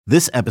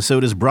This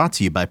episode is brought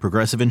to you by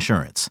Progressive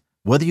Insurance.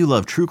 Whether you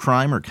love true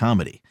crime or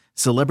comedy,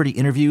 celebrity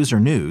interviews or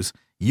news,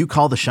 you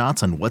call the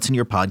shots on what's in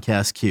your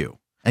podcast queue.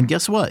 And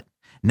guess what?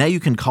 Now you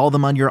can call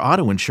them on your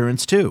auto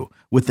insurance too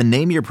with the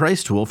Name Your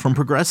Price tool from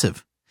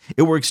Progressive.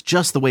 It works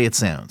just the way it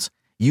sounds.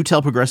 You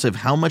tell Progressive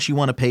how much you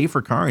want to pay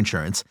for car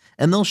insurance,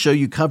 and they'll show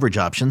you coverage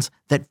options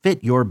that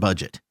fit your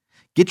budget.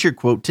 Get your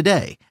quote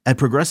today at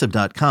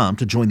Progressive.com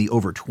to join the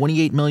over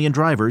 28 million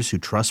drivers who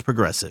trust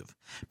Progressive.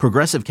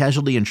 Progressive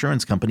Casualty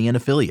Insurance Company and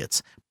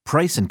Affiliates.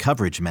 Price and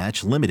coverage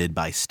match limited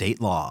by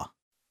state law.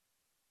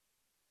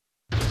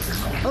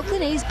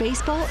 Oakland A's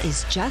baseball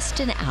is just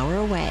an hour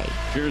away.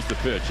 Here's the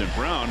pitch, and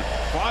Brown,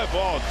 fly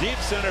ball, deep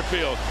center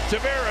field.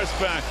 Tavares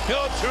back.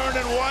 He'll turn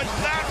and watch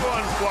that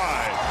one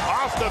fly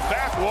off the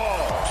back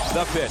wall.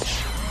 The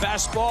pitch.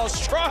 Fastball,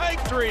 strike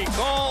three,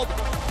 called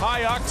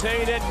high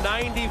octane at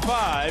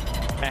 95.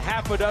 A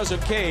half a dozen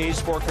Ks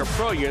for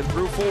Caprillion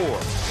through 4.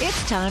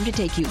 It's time to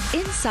take you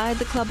inside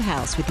the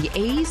clubhouse with the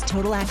A's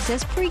Total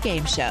Access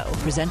pregame show,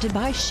 presented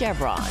by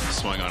Chevron.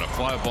 Swung on a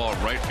fly ball,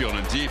 right field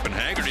and deep, and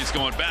Haggerty's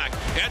going back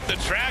at the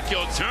track.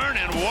 He'll turn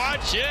and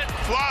watch it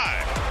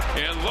fly.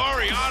 And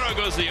Laureano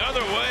goes the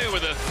other way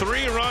with a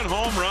 3-run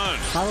home run.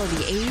 Follow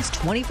the A's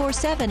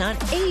 24/7 on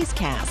A's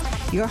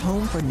Cast, your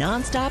home for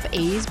nonstop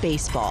A's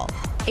baseball.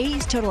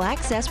 A's Total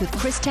Access with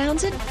Chris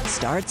Townsend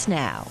starts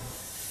now.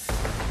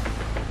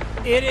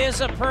 It is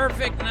a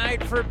perfect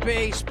night for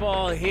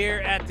baseball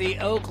here at the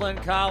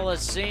Oakland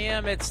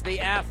Coliseum. It's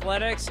the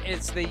Athletics.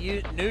 It's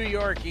the New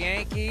York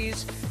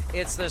Yankees.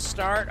 It's the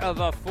start of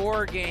a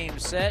 4-game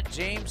set.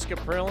 James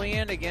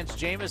Caprillion against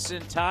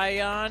Jameson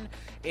Taillon.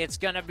 It's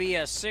going to be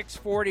a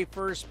 6:40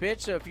 first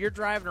pitch. So if you're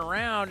driving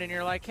around and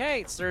you're like,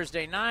 hey, it's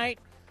Thursday night,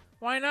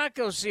 why not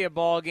go see a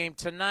ball game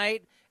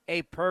tonight?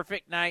 A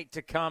perfect night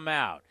to come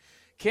out.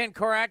 Ken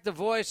Korach, the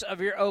voice of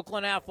your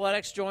Oakland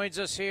Athletics, joins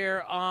us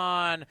here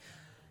on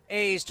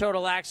A's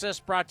Total Access,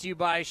 brought to you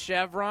by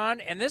Chevron.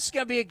 And this is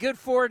going to be a good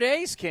 4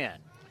 days, Ken.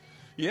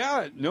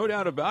 Yeah, no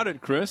doubt about it,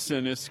 Chris.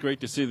 And it's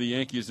great to see the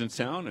Yankees in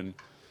town and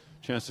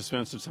a chance to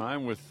spend some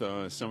time with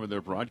some of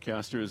their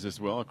broadcasters as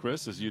well,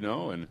 Chris, as you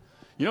know. And,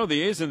 you know,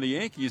 the A's and the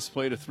Yankees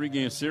played a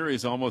 3-game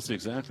series almost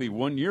exactly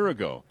 1 year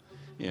ago.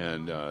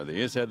 And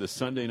the A's had the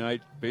Sunday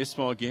night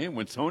baseball game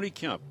when Tony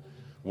Kemp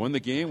won the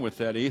game with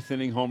that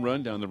 8th-inning home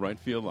run down the right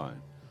field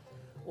line.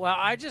 Well,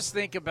 I just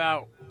think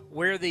about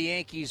where the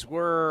Yankees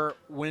were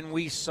when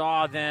we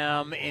saw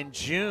them in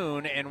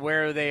June and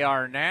where they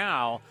are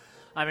now.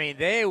 I mean,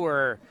 they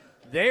were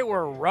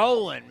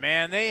rolling,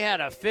 man. They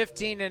had a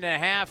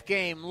 15.5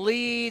 game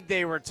lead.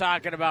 They were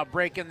talking about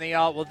breaking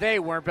well, they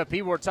weren't, but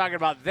people were talking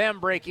about them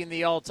breaking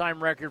the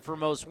all-time record for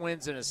most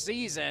wins in a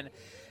season.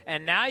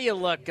 And now you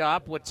look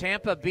up with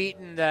Tampa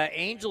beating the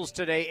Angels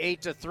today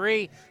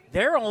 8-3.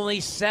 They're only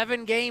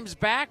 7 games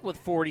back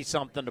with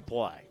 40-something to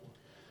play.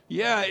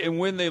 Yeah, and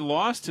when they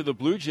lost to the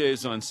Blue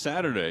Jays on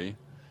Saturday,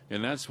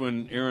 and that's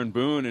when Aaron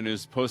Boone in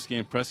his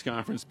post-game press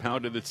conference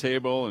pounded the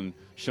table and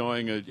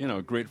showing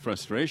a great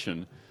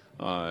frustration.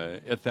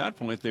 At that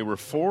point, they were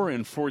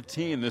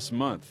 4-14 this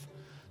month.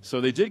 So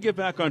they did get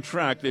back on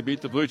track. They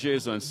beat the Blue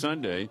Jays on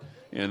Sunday,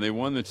 and they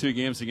won the 2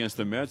 games against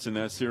the Mets in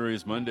that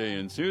series Monday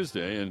and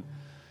Tuesday. And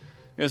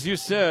as you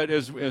said,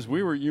 as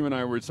you and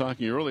I were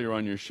talking earlier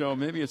on your show,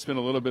 maybe it's been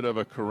a little bit of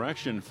a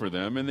correction for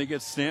them, and they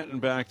get Stanton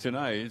back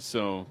tonight.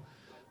 So,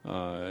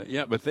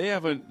 but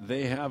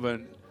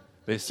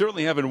they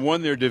certainly haven't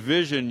won their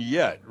division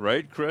yet,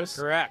 right, Chris?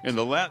 Correct. And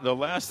the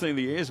last thing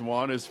the A's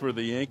want is for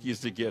the Yankees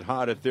to get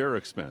hot at their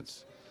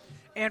expense.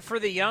 And for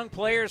the young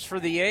players for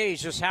the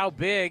A's, just how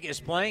big is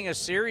playing a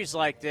series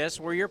like this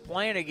where you're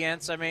playing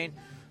against, I mean,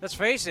 let's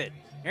face it,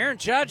 Aaron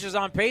Judge is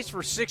on pace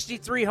for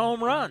 63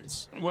 home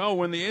runs. Well,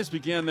 when the A's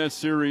began that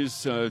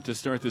series to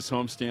start this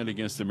homestand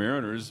against the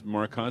Mariners,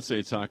 Mark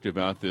Kotsay talked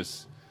about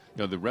this,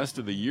 the rest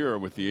of the year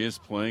with the A's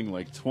playing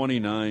like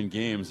 29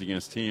 games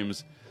against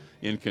teams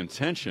in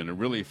contention and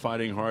really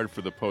fighting hard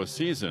for the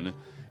postseason.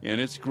 And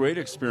it's great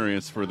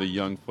experience for the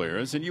young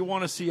players, and you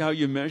want to see how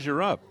you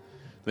measure up.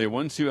 They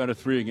won 2 out of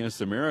 3 against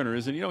the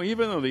Mariners, and,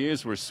 even though the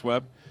A's were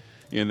swept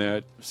in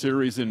that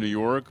series in New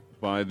York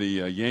by the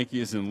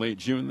Yankees in late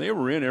June, they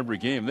were in every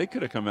game. They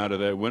could have come out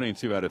of that winning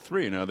 2 out of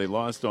 3. Now, they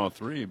lost all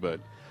 3, but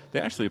they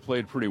actually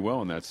played pretty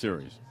well in that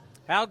series.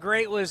 How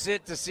great was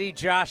it to see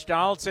Josh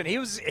Donaldson? He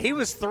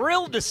was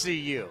thrilled to see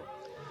you.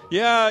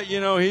 Yeah,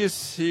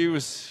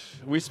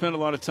 we spent a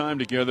lot of time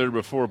together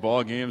before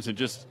ball games and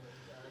just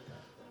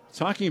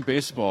talking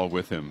baseball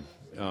with him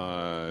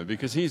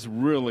because he's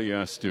really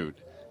astute.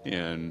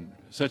 And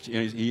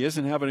he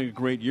isn't having a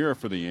great year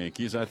for the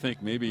Yankees. I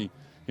think maybe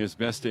his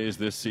best days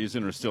this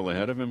season are still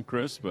ahead of him,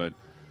 Chris, but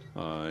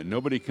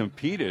nobody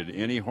competed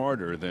any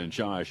harder than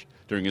Josh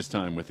during his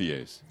time with the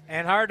A's.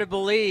 And hard to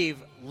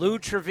believe, Lou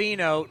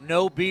Trevino,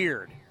 no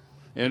beard.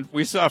 And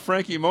we saw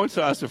Frankie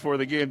Montas before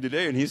the game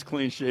today, and he's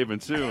clean-shaven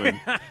too. And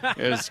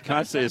as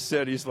Kotsay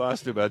said, he's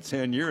lost about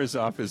 10 years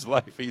off his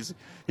life.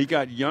 He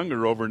got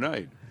younger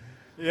overnight.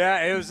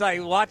 Yeah, it was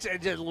like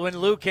when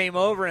Lou came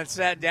over and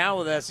sat down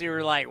with us, you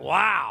were like,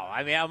 wow.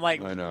 I mean, I'm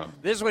like, I know.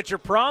 This is what your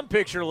prom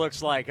picture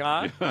looks like,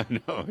 huh? I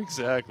know,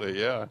 exactly,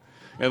 yeah.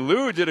 And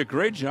Lou did a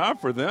great job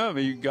for them.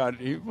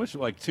 He was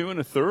like 2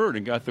 1/3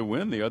 and got the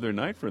win the other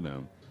night for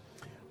them.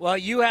 Well,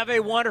 you have a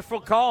wonderful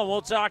call.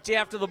 We'll talk to you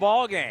after the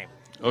ball game.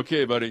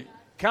 Okay, buddy.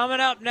 Coming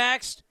up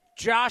next,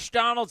 Josh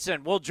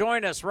Donaldson will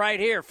join us right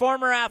here.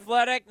 Former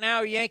Athletic,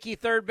 now Yankee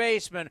third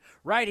baseman,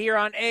 right here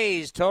on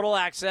A's Total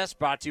Access,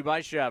 brought to you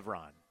by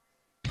Chevron.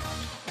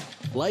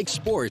 Like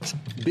sports,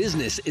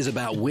 business is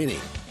about winning.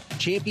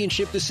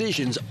 Championship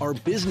decisions are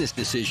business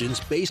decisions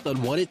based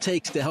on what it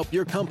takes to help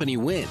your company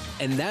win.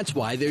 And that's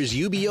why there's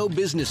UBO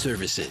Business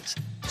Services,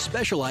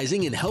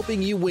 specializing in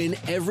helping you win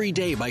every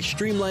day by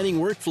streamlining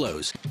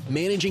workflows,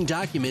 managing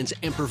documents,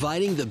 and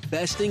providing the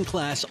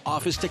best-in-class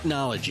office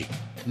technology.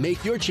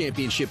 Make your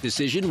championship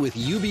decision with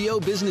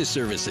UBO Business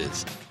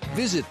Services.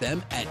 Visit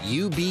them at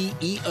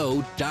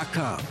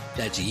ubeo.com.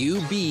 That's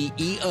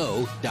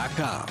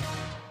ubeo.com.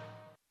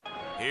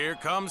 Here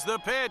comes the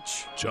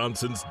pitch.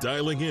 Johnson's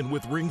dialing in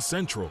with Ring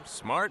Central.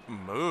 Smart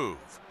move.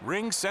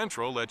 Ring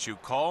Central lets you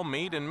call,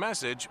 meet, and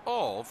message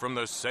all from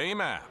the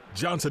same app.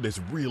 Johnson is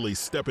really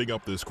stepping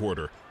up this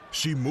quarter.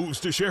 She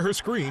moves to share her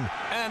screen.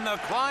 And the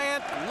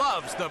client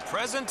loves the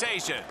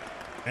presentation.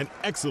 An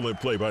excellent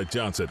play by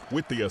Johnson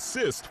with the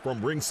assist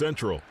from Ring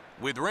Central.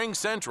 With Ring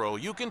Central,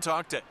 you can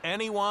talk to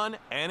anyone,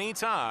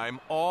 anytime,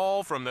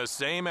 all from the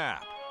same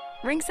app.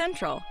 Ring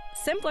Central.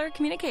 Simpler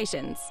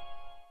communications.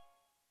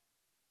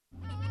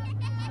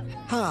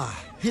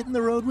 Hitting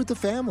the road with the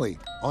family.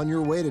 On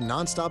your way to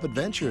nonstop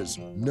adventures.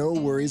 No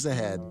worries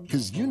ahead,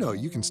 because you know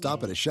you can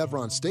stop at a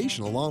Chevron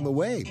station along the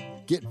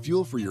way. Get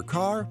fuel for your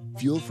car,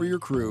 fuel for your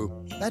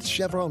crew. That's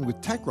Chevron with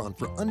Techron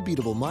for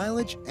unbeatable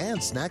mileage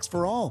and snacks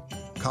for all.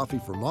 Coffee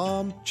for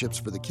mom, chips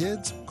for the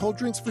kids, cold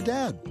drinks for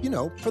dad. You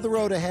know, for the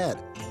road ahead.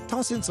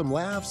 Toss in some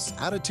laughs,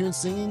 out-of-tune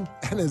singing,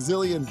 and a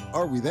zillion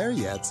 "Are we there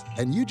yet?"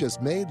 And you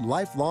just made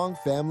lifelong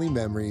family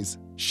memories.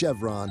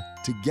 Chevron,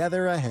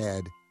 together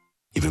ahead.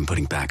 You've been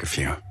putting back a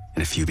few,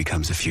 and a few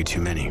becomes a few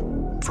too many.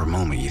 For a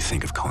moment, you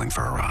think of calling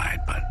for a ride,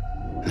 but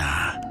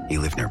nah, you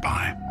live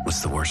nearby.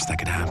 What's the worst that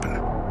could happen?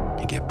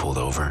 You get pulled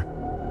over,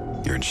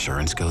 your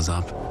insurance goes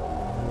up,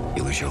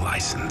 you lose your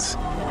license,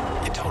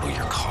 you total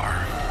your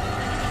car,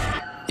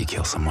 you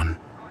kill someone.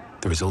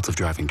 The results of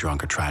driving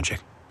drunk are tragic.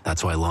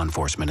 That's why law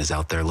enforcement is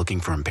out there looking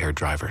for impaired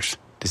drivers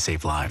to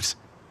save lives.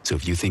 So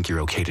if you think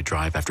you're okay to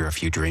drive after a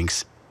few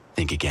drinks,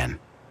 think again.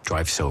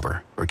 Drive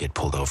sober or get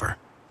pulled over.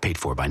 Paid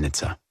for by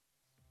NHTSA.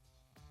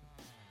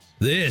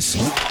 This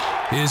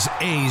is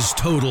A's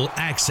Total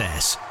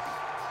Access.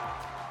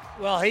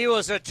 Well, he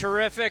was a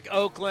terrific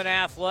Oakland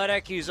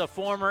Athletic. He's a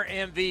former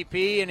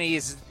MVP, and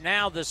he's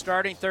now the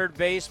starting third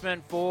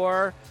baseman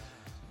for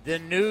the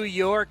New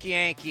York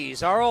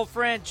Yankees. Our old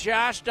friend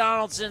Josh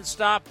Donaldson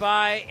stopped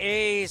by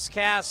A's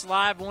Cast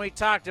Live when we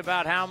talked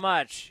about how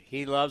much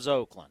he loves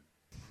Oakland.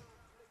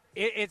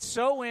 It's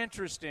so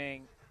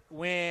interesting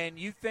when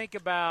you think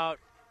about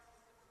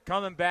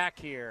coming back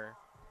here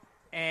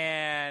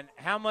and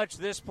how much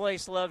this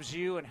place loves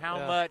you and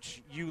how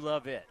much you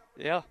love it.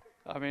 Yeah,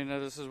 I mean,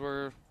 this is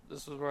where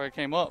I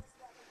came up.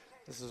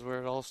 This is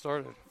where it all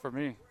started for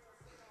me.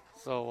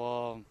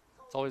 So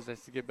it's always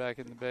nice to get back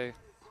in the Bay.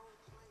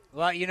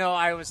 Well, you know,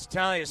 I was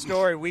telling you a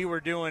story. We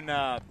were doing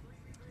our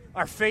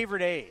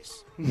favorite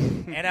A's,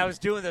 and I was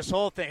doing this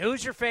whole thing.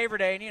 Who's your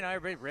favorite A? And, you know,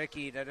 everybody,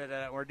 Ricky,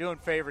 we're doing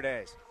favorite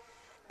A's.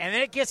 And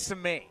then it gets to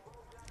me,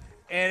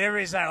 and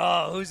everybody's like,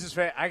 oh, who's his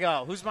favorite? I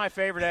go, who's my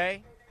favorite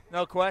A?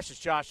 No question, it's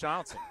Josh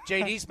Donaldson.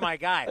 JD's my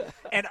guy.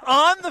 And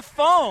on the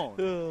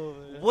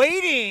phone,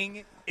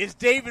 waiting is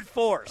David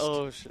Forst,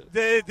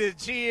 the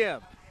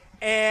GM.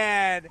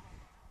 And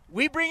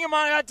we bring him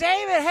on. I go,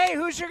 David, hey,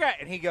 who's your guy?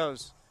 And he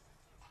goes,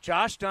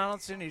 Josh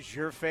Donaldson is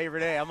your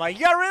favorite A. I'm like,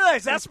 you got to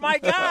realize that's my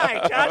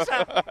guy, Josh.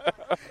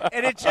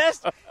 And it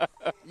just,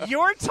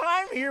 your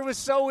time here was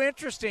so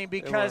interesting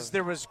because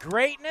there was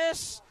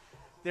greatness,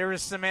 there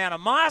was some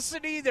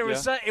animosity, there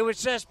was it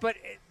was just, but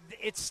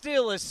it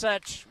still is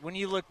such, when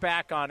you look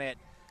back on it,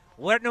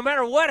 no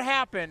matter what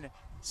happened,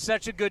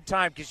 such a good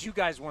time because you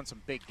guys won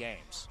some big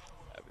games.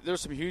 There were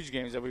some huge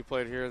games that we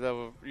played here that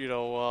were,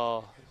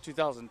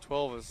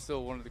 2012 is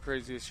still one of the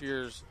craziest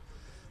years.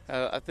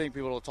 I think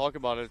people will talk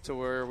about it to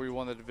where we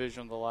won the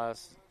division the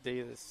last day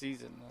of the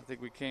season. I think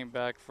we came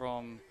back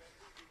from,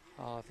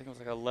 I think it was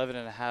like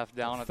 11.5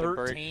 down at the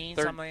break. 13,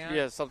 something like that?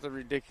 Yeah, something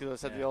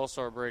ridiculous at the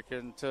All-Star break.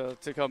 And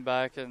to come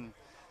back and,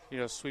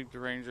 sweep the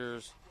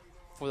Rangers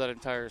for that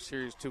entire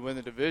series to win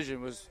the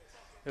division was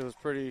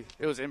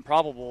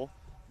improbable,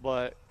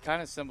 but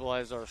kind of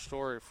symbolized our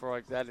story for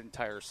like that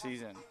entire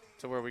season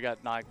to where we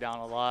got knocked down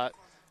a lot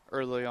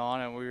early on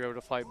and we were able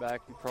to fight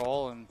back and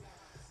crawl and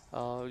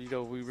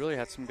we really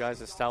had some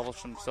guys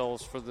establish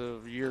themselves for the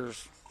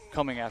years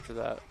coming after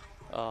that,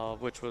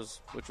 which was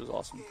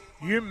awesome.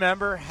 You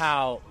remember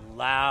how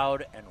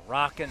loud and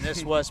rocking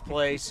this was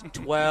place,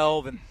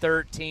 12 and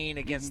 13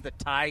 against the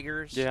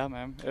Tigers? Yeah,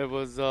 man. It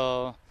was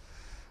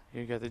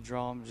you got the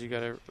drums, you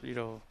got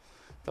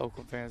the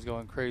Oakland fans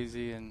going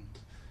crazy. And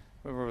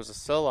I remember it was a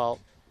sellout,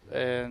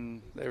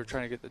 and they were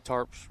trying to get the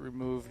tarps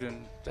removed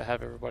and to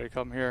have everybody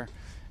come here.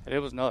 And it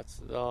was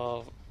nuts.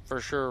 For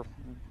sure,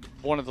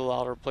 one of the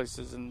louder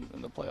places in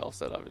the playoffs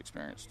that I've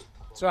experienced.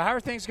 So how are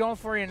things going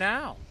for you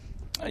now?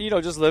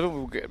 Just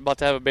living. We're about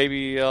to have a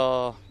baby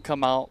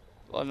come out,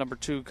 number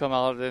 2 come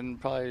out in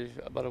probably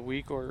about a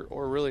week or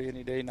really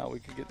any day now we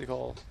could get the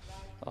call.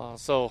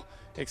 So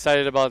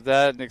excited about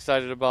that and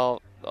excited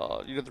about,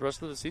 the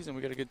rest of the season.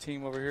 We got a good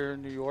team over here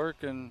in New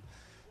York and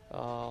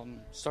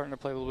starting to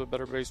play a little bit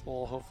better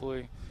baseball.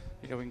 Hopefully,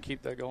 we can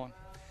keep that going.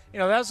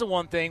 That's the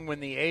one thing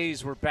when the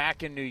A's were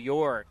back in New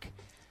York.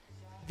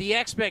 The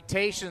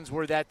expectations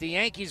were that the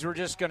Yankees were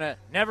just going to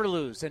never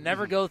lose and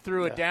never go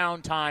through a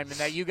downtime, and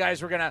that you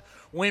guys were going to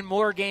win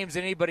more games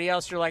than anybody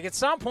else. You're like, at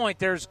some point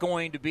there's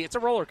going to be – it's a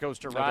roller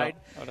coaster ride.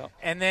 No doubt.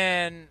 And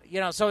then,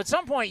 so at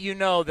some point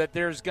that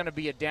there's going to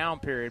be a down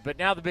period. But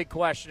now the big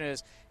question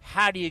is,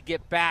 how do you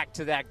get back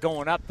to that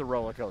going up the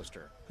roller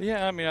coaster?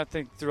 Yeah, I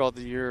think throughout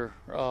the year,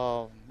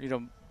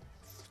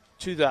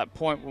 to that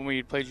point when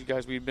we played you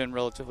guys, we've been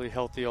relatively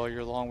healthy all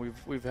year long.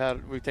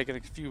 We've taken a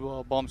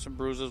few bumps and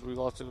bruises. We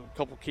lost a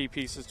couple key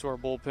pieces to our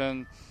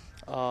bullpen.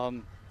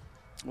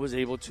 Was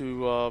able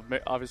to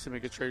obviously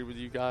make a trade with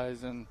you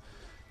guys and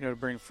to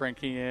bring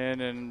Frankie in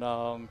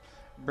and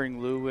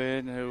bring Lou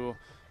in, who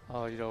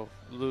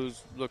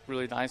Lou's looked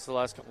really nice the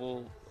last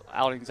couple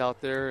outings out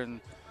there,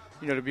 and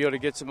to be able to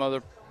get some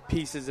other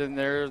pieces in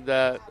there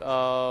that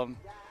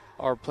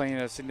are playing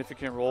a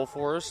significant role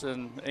for us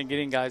and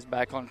getting guys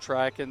back on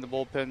track in the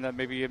bullpen that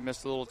maybe had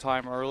missed a little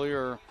time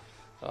earlier,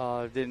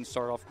 didn't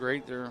start off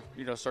great. They're,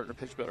 starting to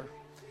pitch better.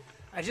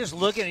 I just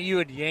looking at you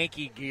in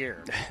Yankee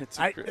gear.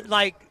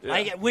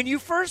 When you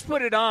first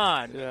put it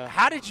on,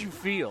 how did you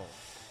feel?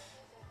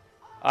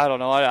 I don't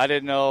know. I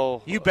didn't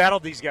know. You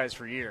battled these guys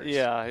for years.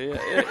 Yeah.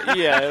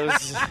 It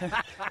was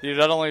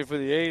not only for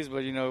the A's,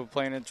 but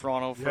playing in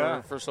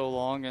Toronto for so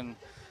long, and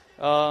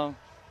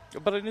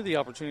but I knew the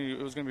opportunity.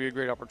 It was going to be a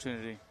great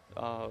opportunity.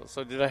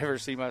 So did I ever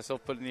see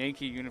myself putting the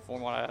Yankee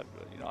uniform on? I'd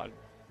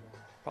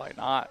probably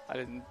not. I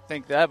didn't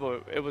think that,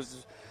 but it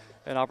was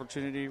an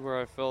opportunity where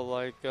I felt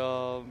like,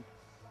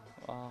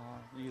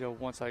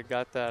 once I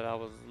got that, I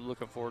was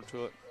looking forward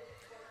to it.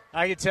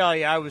 I can tell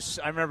you, I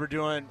remember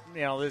doing,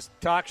 this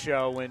talk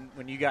show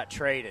when you got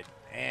traded,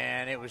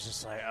 and it was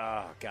just like,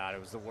 oh God,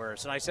 it was the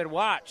worst. And I said,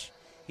 watch.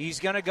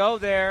 He's going to go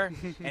there,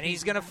 and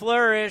he's going to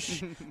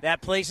flourish.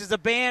 That place is a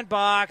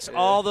bandbox. Yeah.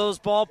 All those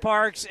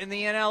ballparks in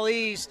the NL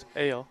East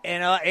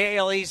and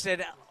AL East,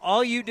 and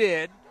all you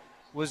did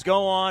was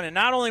go on and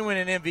not only win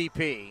an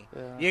MVP,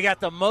 you got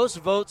the most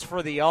votes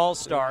for the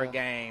All-Star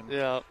game.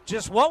 Yeah.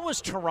 Just what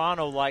was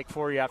Toronto like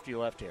for you after you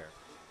left here?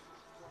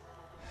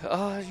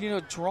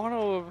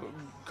 Toronto,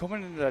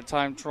 coming into that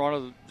time,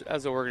 Toronto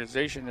as an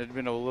organization, it had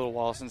been a little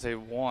while since they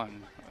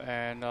won.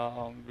 And,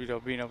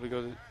 being able to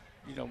go to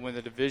win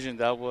the division,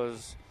 that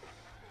was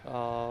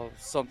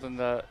something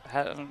that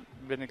hadn't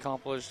been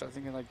accomplished, I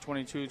think, in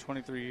 22,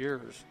 23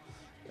 years.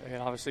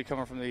 And obviously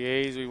coming from the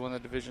A's, we won the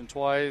division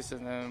twice,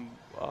 and then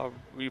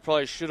we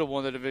probably should have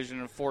won the division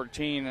in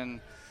 14,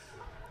 and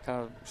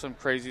kind of some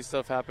crazy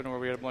stuff happened where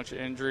we had a bunch of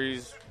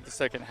injuries the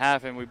second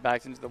half, and we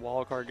backed into the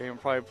wild card game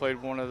and probably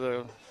played one of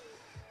the,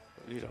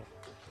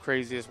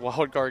 craziest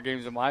wild card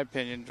games in my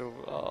opinion,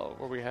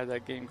 where we had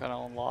that game kind of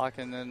on lock,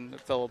 and then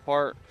it fell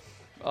apart.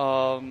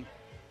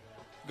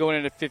 Going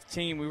into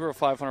 15, we were a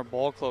 500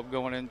 ball club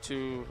going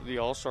into the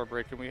All-Star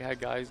break, and we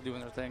had guys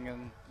doing their thing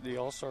in the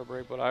All-Star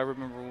break. But I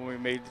remember when we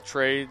made the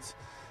trades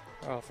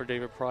for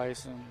David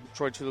Price and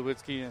Troy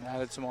Tulowitzki and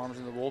added some arms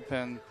in the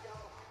bullpen,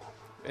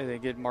 and then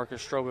get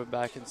Marcus Stroman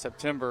back in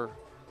September,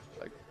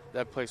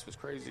 that place was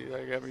crazy.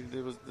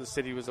 The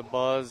city was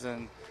abuzz,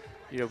 and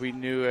we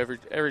knew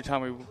every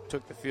time we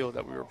took the field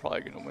that we were probably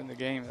going to win the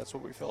game. That's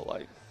what we felt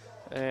like,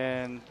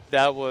 and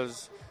that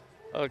was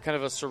kind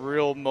of a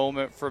surreal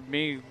moment for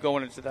me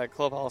going into that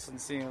clubhouse and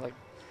seeing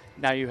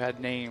now you had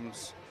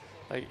names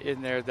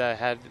in there that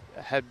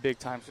had big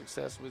time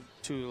success with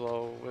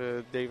Tulo,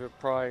 with David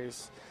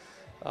Price,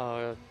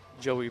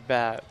 Joey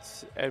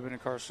Bats, Edwin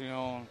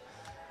Encarnacion.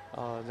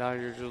 Now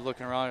you're just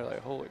looking around, you're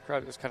like, holy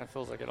crap, this kind of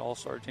feels like an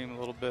all-star team a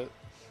little bit.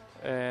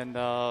 And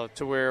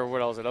to where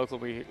when I was at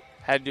Oakland, we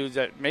had dudes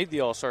that made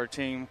the all-star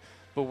team,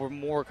 but were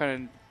more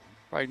kind of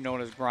probably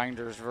known as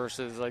grinders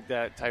versus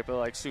that type of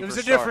superstar. It was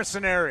a different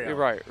scenario.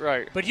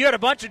 Right. But you had a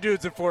bunch of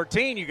dudes at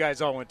 14. You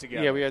guys all went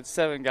together. Yeah, we had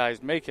 7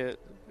 guys make it,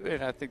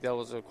 and I think that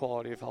was a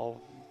quality of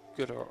how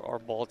good our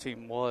ball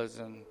team was.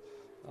 And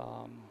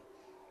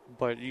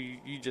but you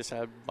just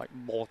had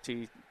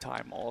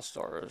multi-time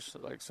all-stars,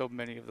 so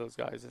many of those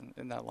guys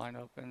in that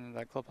lineup and in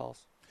that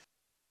clubhouse.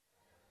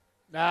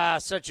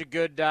 Such a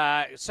good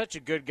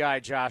guy,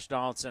 Josh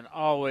Donaldson.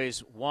 Always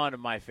one of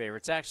my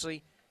favorites.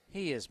 Actually,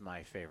 he is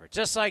my favorite.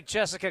 Just like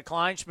Jessica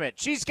Kleinschmidt.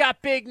 She's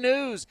got big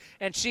news,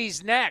 and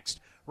she's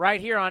next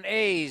right here on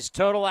A's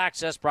Total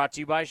Access, brought to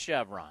you by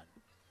Chevron.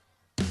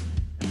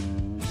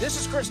 This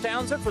is Chris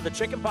Townsend for the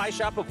Chicken Pie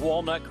Shop of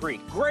Walnut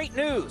Creek. Great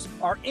news!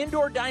 Our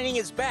indoor dining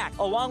is back,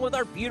 along with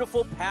our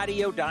beautiful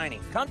patio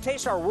dining. Come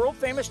taste our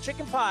world-famous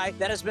chicken pie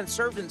that has been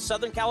served in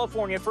Southern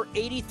California for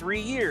 83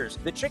 years.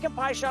 The Chicken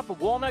Pie Shop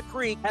of Walnut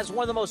Creek has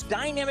one of the most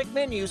dynamic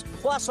menus,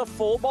 plus a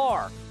full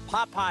bar.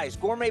 Pot pies,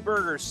 gourmet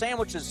burgers,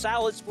 sandwiches,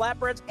 salads,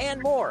 flatbreads, and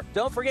more.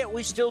 Don't forget,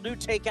 we still do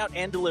takeout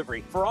and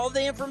delivery. For all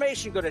the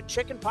information, go to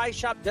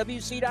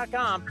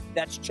chickenpieshopwc.com.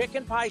 That's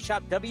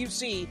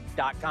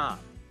chickenpieshopwc.com.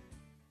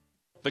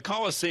 The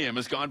Coliseum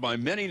has gone by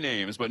many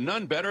names, but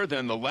none better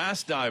than the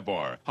Last Dive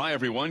Bar. Hi,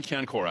 everyone.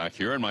 Ken Korak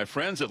here, and my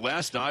friends at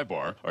Last Dive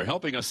Bar are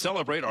helping us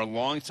celebrate our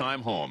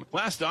longtime home.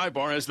 Last Dive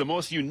Bar has the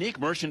most unique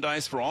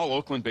merchandise for all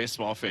Oakland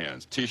baseball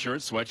fans.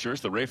 T-shirts,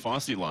 sweatshirts, the Ray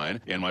Fosse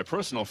line, and my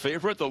personal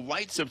favorite, the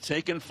lights have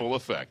taken full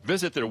effect.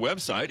 Visit their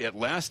website at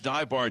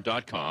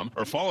lastdivebar.com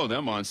or follow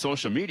them on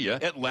social media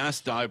at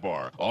Last Dive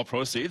Bar. All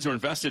proceeds are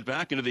invested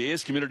back into the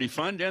A's Community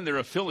Fund and their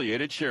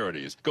affiliated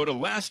charities. Go to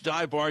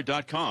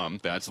lastdivebar.com.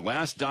 That's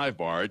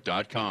lastdivebar.com.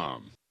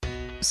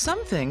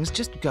 Some things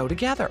just go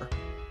together.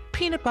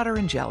 Peanut butter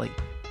and jelly,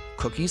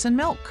 cookies and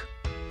milk,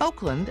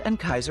 Oakland and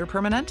Kaiser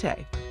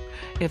Permanente.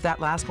 If that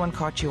last one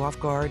caught you off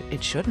guard,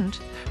 it shouldn't,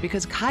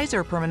 because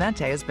Kaiser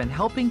Permanente has been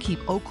helping keep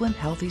Oakland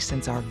healthy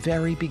since our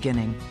very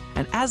beginning.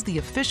 And as the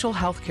official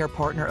healthcare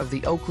partner of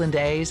the Oakland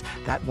A's,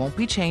 that won't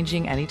be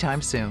changing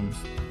anytime soon.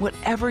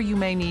 Whatever you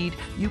may need,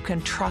 you can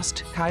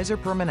trust Kaiser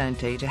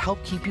Permanente to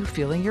help keep you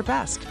feeling your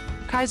best.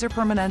 Kaiser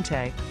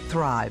Permanente.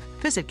 Thrive.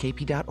 Visit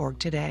kp.org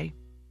today.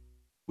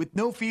 With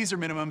no fees or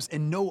minimums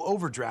and no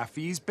overdraft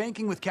fees,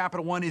 banking with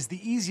Capital One is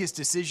the easiest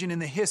decision in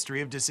the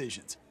history of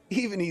decisions.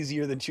 Even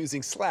easier than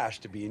choosing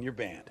Slash to be in your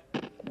band.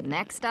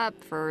 Next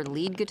up for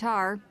lead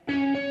guitar.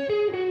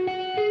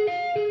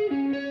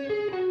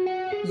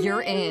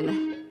 You're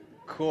in.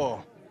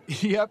 Cool.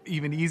 Yep,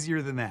 even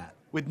easier than that.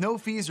 With no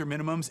fees or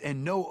minimums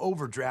and no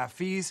overdraft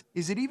fees,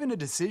 is it even a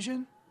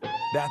decision?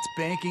 That's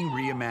banking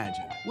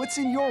reimagined. What's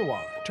in your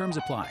wallet? Terms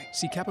apply.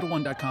 See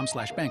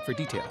CapitalOne.com/bank for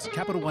details.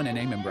 Capital One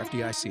N.A. member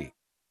FDIC.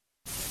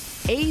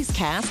 A's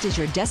Cast is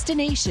your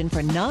destination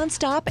for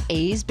nonstop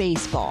A's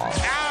baseball.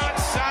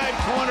 Outside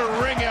corner,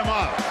 ring him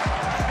up.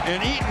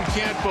 And Eaton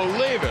can't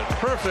believe it.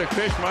 Perfect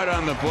pitch right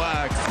on the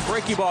black.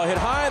 Breaking ball hit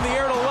high in the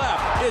air to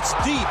left. It's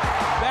deep.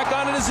 Back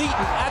on it is Eaton.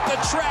 At the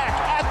track,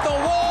 at the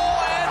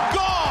wall, and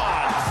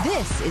gone!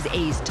 This is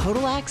A's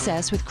Total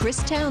Access with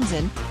Chris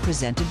Townsend,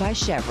 presented by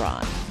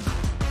Chevron.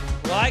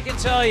 Well, I can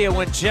tell you,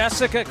 when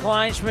Jessica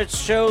Kleinschmidt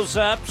shows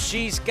up,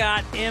 she's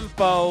got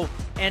info.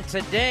 And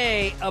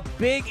today, a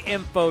big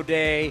info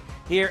day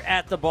here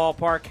at the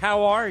ballpark.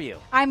 How are you?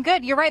 I'm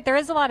good. You're right. There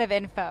is a lot of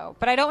info.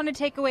 But I don't want to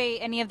take away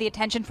any of the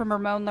attention from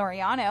Ramon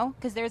Laureano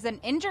because there's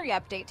an injury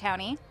update,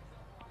 Townie.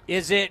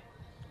 Is it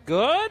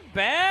good,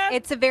 bad?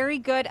 It's a very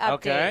good update.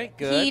 Okay,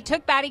 good. He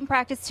took batting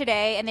practice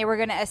today, and they were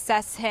going to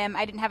assess him.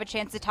 I didn't have a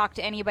chance to talk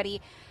to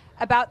anybody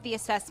about the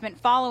assessment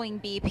following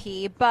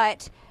BP,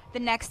 but the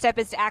next step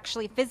is to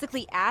actually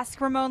physically ask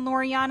Ramon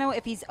Laureano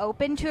if he's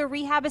open to a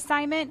rehab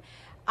assignment.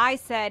 I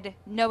said,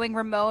 knowing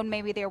Ramon,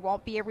 maybe there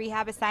won't be a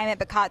rehab assignment,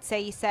 but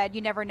Kotsay said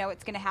you never know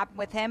what's going to happen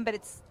with him, but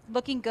it's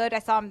looking good. I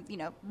saw him,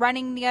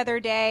 running the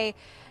other day.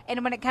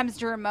 And when it comes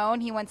to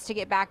Ramon, he wants to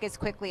get back as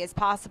quickly as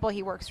possible.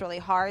 He works really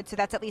hard, so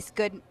that's at least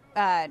good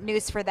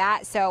news for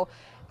that. So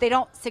they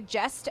don't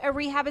suggest a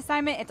rehab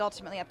assignment. It's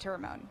ultimately up to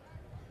Ramon.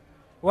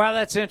 Well,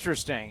 that's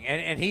interesting.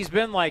 And he's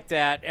been like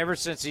that ever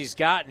since he's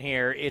gotten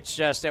here. It's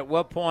just at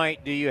what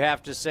point do you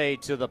have to say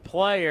to the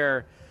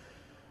player,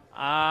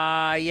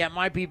 it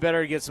might be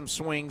better to get some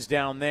swings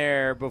down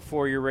there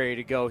before you're ready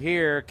to go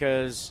here,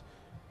 because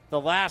the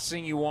last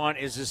thing you want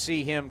is to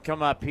see him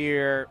come up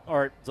here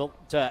or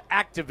to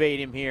activate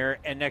him here,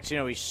 and next thing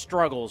you know, he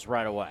struggles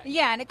right away.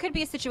 Yeah, and it could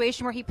be a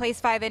situation where he plays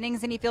 5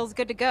 innings and he feels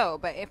good to go.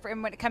 But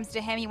when it comes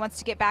to him, he wants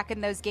to get back in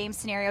those game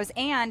scenarios.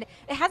 And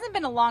it hasn't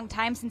been a long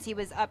time since he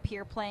was up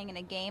here playing in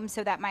a game,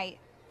 so that might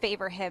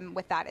favor him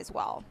with that as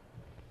well.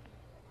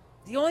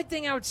 The only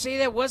thing I would say,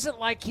 that wasn't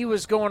like he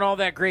was going all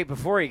that great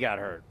before he got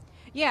hurt.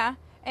 Yeah,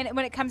 and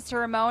when it comes to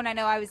Ramon, I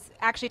know I was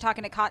actually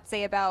talking to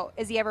Kotsay about,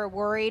 is he ever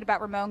worried about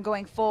Ramon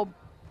going full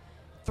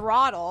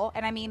throttle?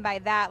 And I mean by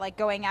that, like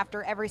going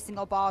after every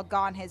single ball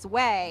gone his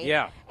way.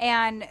 Yeah.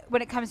 And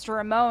when it comes to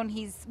Ramon,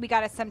 we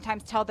got to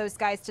sometimes tell those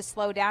guys to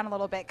slow down a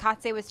little bit.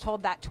 Kotsay was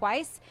told that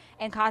twice,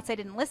 and Kotsay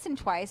didn't listen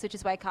twice, which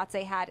is why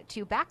Kotsay had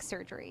 2 back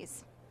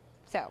surgeries.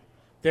 So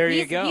there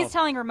you go. He's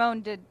telling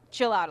Ramon to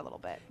chill out a little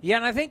bit. Yeah,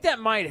 and I think that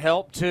might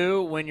help,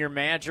 too, when your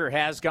manager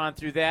has gone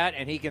through that,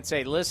 and he can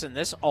say, listen,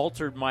 this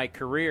altered my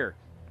career.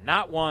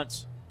 Not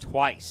once,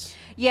 twice.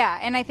 Yeah,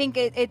 and I think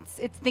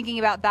it's thinking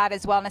about that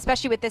as well, and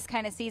especially with this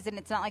kind of season,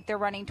 it's not like they're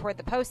running toward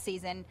the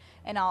postseason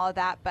and all of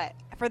that, but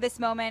for this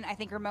moment, I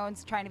think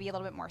Ramon's trying to be a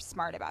little bit more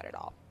smart about it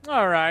all.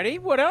 All righty.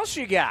 What else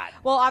you got?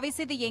 Well,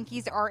 obviously the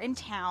Yankees are in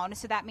town,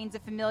 so that means a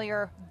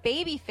familiar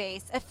baby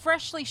face, a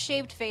freshly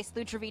shaved face,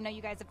 Lou Trevino.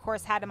 You guys, of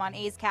course, had him on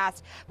A's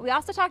Cast. But we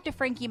also talked to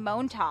Frankie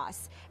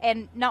Montas,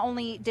 and not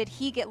only did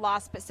he get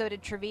lost, but so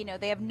did Trevino.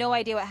 They have no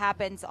idea what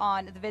happens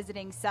on the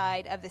visiting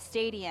side of the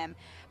stadium.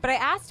 But I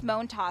asked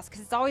Montas,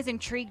 because it's always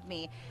intrigued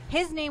me.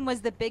 His name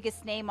was the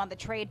biggest name on the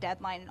trade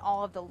deadline in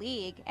all of the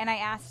league, and I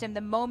asked him,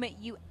 the moment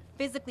you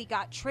physically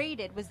got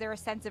traded, was there a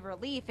sense of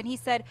relief? And he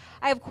said,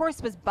 I of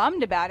course was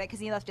bummed about it because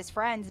he left his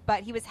friends,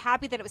 but he was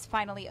happy that it was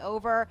finally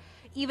over.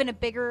 Even a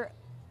bigger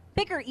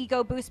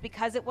ego boost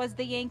because it was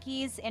the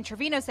Yankees. And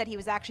Trevino said he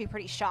was actually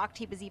pretty shocked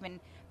he was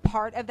even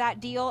part of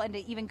that deal, and to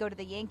even go to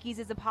the Yankees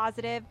is a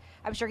positive.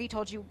 I'm sure he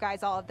told you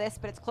guys all of this,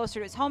 but it's closer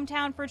to his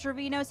hometown for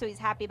Trevino, so he's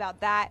happy about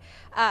that.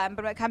 But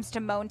when it comes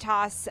to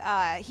Montas,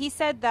 he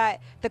said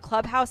that the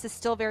clubhouse is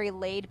still very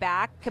laid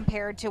back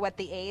compared to what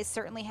the A's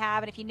certainly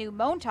have. And if you knew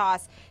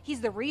Montas, he's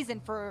the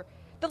reason for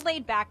the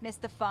laid backness,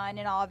 the fun,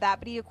 and all of that.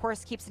 But he, of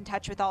course, keeps in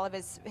touch with all of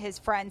his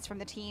friends from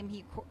the team.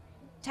 He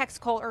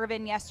text Cole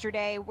Irvin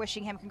yesterday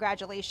wishing him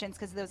congratulations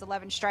because of those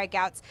 11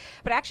 strikeouts.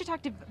 But I actually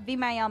talked to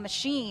Vimael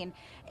Machine,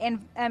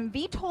 and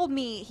V told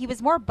me he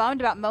was more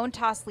bummed about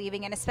Montas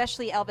leaving, and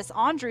especially Elvis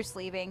Andrus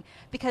leaving,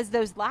 because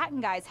those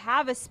Latin guys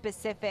have a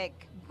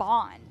specific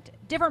bond,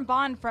 different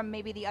bond from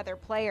maybe the other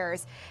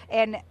players.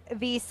 And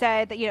V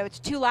said that, it's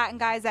two Latin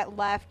guys that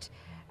left.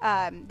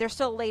 There's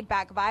still a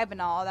laid-back vibe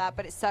and all of that,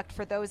 but it sucked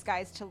for those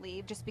guys to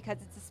leave just because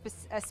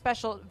it's a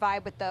special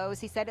vibe with those.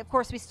 He said, of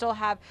course, we still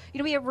have,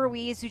 we have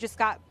Ruiz, who just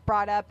got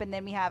brought up, and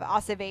then we have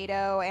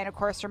Acevedo, and, of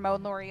course,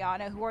 Ramon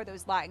Laureano, who are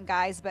those Latin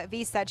guys. But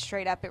V said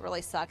straight up it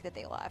really sucked that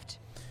they left.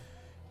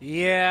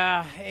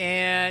 Yeah,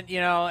 and,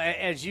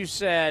 as you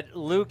said,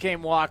 Lou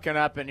came walking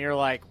up, and you're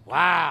like,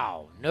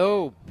 wow,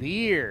 no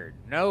beard,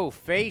 no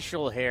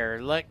facial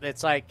hair. Look,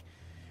 it's like,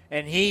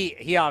 and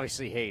he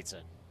obviously hates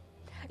it.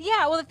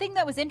 Yeah, well, the thing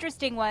that was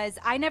interesting was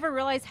I never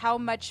realized how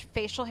much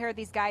facial hair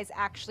these guys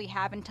actually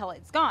have until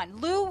it's gone.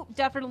 Lou,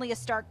 definitely a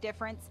stark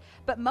difference,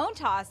 but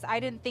Montas,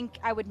 I didn't think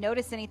I would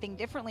notice anything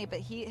differently,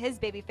 but his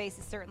baby face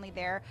is certainly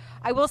there.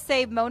 I will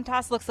say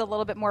Montas looks a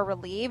little bit more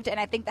relieved, and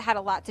I think that had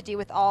a lot to do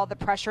with all the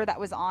pressure that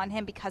was on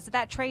him because of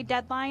that trade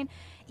deadline.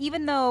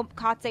 Even though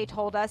Kotsay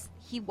told us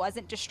he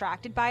wasn't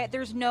distracted by it,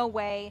 there's no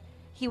way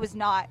he was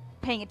not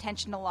paying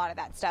attention to a lot of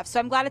that stuff. So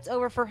I'm glad it's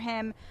over for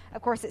him.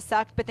 Of course, it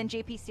sucked, but then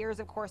JP Sears,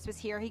 of course, was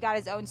here. He got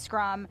his own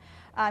scrum.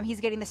 He's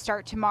getting the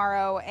start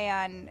tomorrow,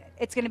 and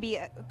it's going to be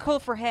cool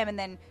for him. And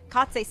then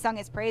Kotsay sung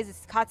his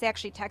praises. Kotsay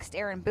actually texted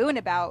Aaron Boone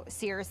about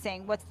Sears,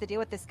 saying, what's the deal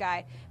with this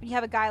guy? When you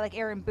have a guy like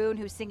Aaron Boone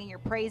who's singing your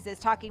praises,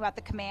 talking about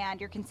the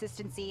command, your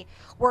consistency,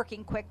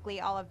 working quickly,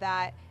 all of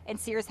that, and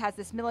Sears has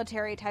this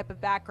military type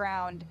of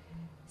background,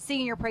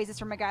 singing your praises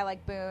from a guy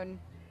like Boone,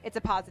 it's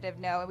a positive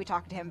no, and we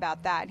talked to him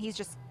about that. And he's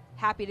just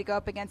happy to go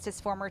up against his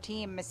former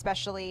team,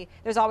 especially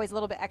there's always a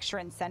little bit extra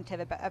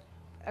incentive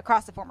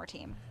across the former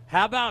team.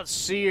 How about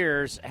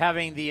Sears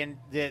having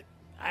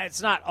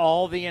it's not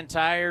all the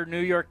entire New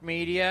York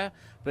media,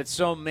 but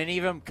so many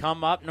of them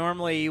come up.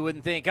 Normally you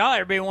wouldn't think,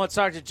 everybody wants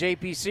to talk to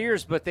JP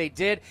Sears, but they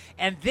did.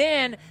 And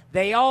then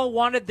they all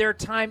wanted their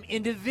time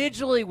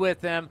individually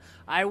with him.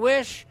 I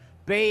wish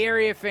Bay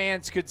Area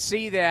fans could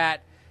see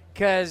that,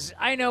 because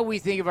I know we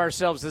think of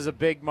ourselves as a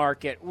big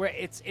market, where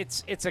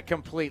it's a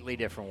completely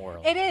different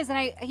world. It is,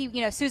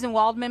 and Susan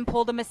Waldman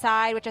pulled him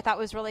aside, which I thought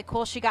was really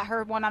cool. She got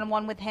her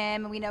one-on-one with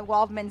him, and we know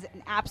Waldman's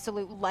an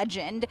absolute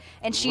legend,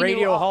 and she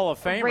Radio Hall of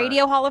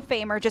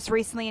Famer, just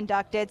recently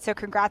inducted. So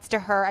congrats to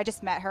her. I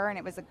just met her, and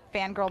it was a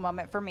fangirl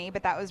moment for me,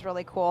 but that was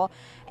really cool.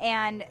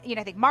 And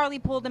I think Marley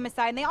pulled him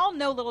aside, and they all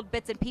know little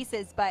bits and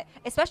pieces, but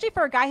especially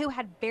for a guy who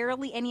had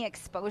barely any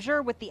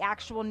exposure with the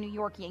actual New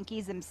York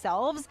Yankees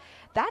themselves,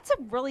 that's a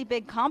really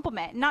big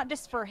compliment, not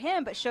just for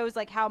him, but shows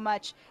like how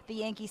much the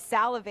Yankees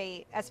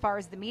salivate as far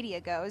as the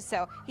media goes.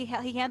 So he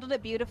handled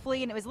it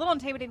beautifully, and it was a little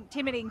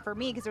intimidating for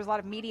me because there's a lot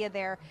of media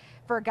there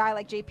for a guy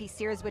like JP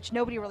Sears, which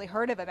nobody really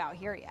heard of about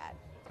here yet.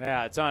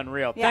 Yeah, it's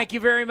unreal. Yeah. Thank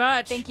you very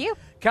much. Thank you.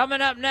 Coming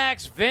up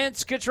next,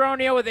 Vince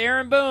Cotroneo with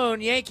Aaron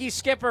Boone, Yankee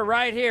skipper,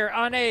 right here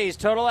on A's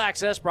Total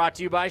Access, brought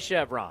to you by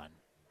Chevron.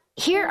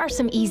 Here are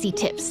some easy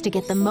tips to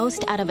get the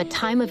most out of a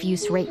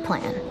time-of-use rate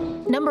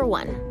plan. Number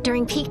 1,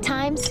 during peak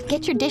times,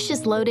 get your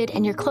dishes loaded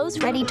and your clothes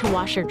ready to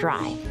wash or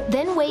dry.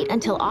 Then wait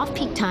until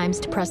off-peak times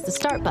to press the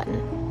start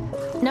button.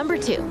 Number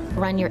 2,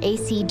 run your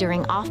AC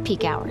during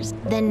off-peak hours,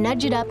 then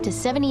nudge it up to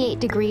 78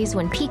 degrees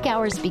when peak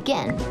hours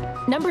begin.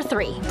 Number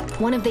 3,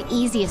 one of the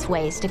easiest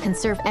ways to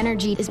conserve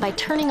energy is by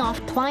turning off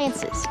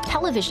appliances,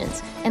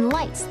 televisions, and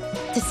lights.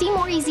 To see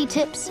more easy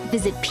tips,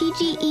 visit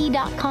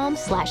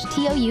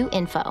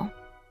pge.com/TOUinfo.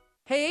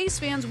 Hey A's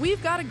fans,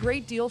 we've got a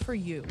great deal for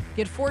you.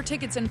 Get 4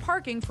 tickets and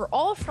parking for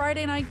all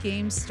Friday night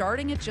games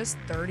starting at just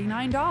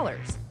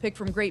 $39. Pick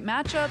from great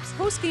matchups,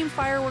 post-game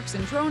fireworks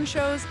and drone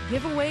shows,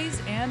 giveaways,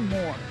 and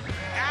more.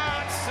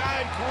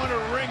 Outside corner,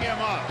 ring him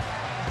up.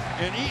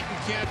 and Eaton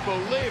can't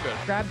believe it.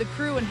 Grab the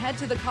crew and head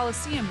to the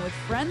Coliseum with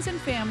friends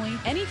and family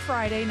any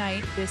Friday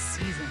night this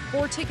season.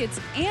 4 tickets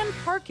and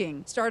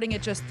parking starting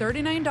at just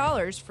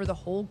 $39 for the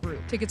whole group.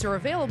 Tickets are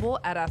available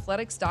at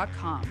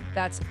athletics.com.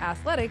 That's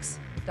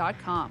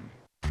athletics.com.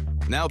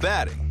 Now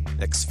batting,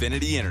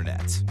 Xfinity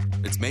Internet.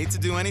 It's made to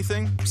do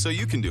anything, so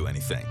you can do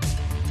anything.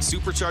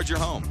 Supercharge your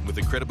home with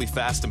incredibly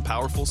fast and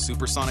powerful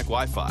supersonic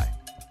Wi-Fi.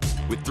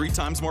 With 3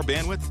 times more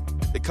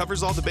bandwidth, it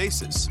covers all the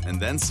bases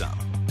and then some.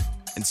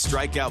 And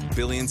strike out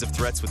billions of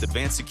threats with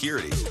advanced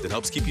security that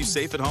helps keep you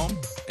safe at home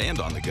and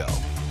on the go.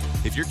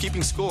 If you're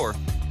keeping score,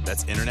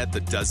 that's internet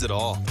that does it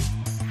all.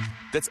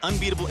 That's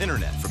unbeatable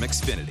internet from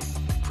Xfinity,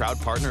 proud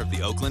partner of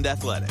the Oakland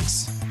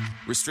Athletics.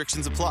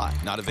 Restrictions apply,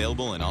 not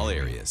available in all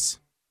areas.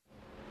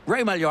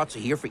 Ray Magliozzi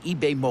here for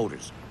eBay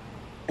Motors.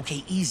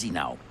 Okay, easy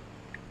now.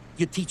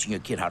 You're teaching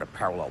your kid how to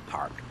parallel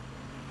park.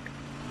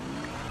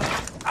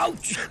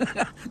 Ouch!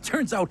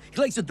 Turns out he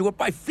likes to do it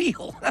by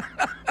feel.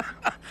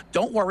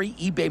 Don't worry,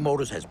 eBay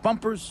Motors has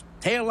bumpers,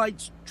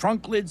 taillights,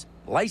 trunk lids,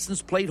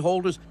 license plate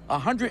holders,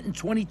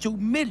 122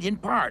 million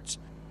parts.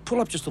 Pull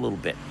up just a little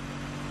bit.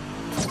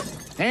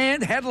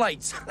 And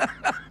headlights.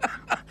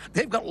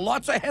 They've got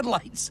lots of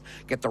headlights.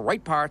 Get the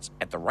right parts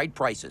at the right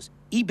prices.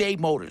 eBay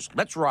Motors.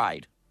 Let's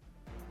ride.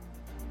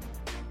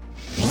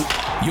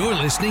 You're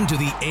listening to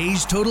the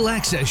A's Total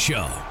Access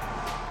Show.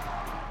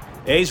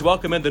 A's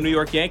welcome in the New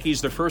York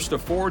Yankees, the first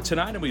of 4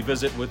 tonight, and we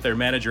visit with their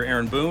manager,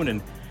 Aaron Boone.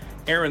 And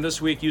Aaron,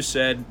 this week you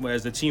said,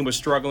 as the team was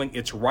struggling,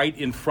 it's right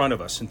in front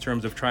of us in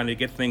terms of trying to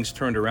get things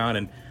turned around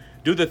and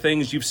do the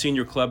things you've seen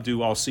your club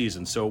do all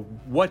season. So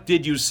what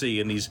did you see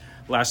in these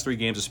last 3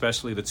 games,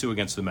 especially the 2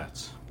 against the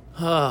Mets?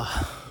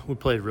 We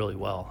played really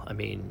well. I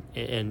mean,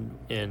 and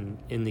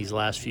in these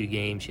last few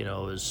games, you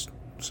know, it was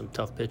some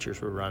tough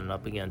pitchers we're running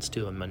up against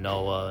too, and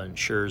Manoah and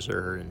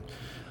Scherzer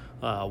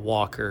and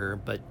Walker.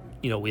 But,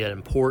 you know, we had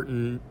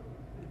important,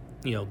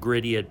 you know,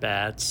 gritty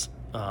at-bats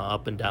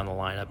up and down the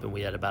lineup, and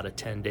we had about a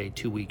 10-day,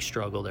 2-week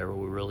struggle there where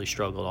we really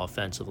struggled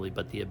offensively.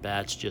 But the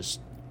at-bats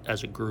just,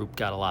 as a group,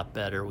 got a lot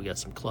better. We got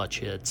some clutch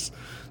hits.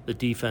 The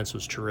defense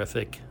was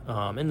terrific,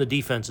 and the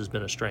defense has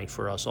been a strength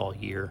for us all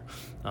year.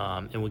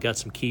 And we got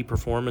some key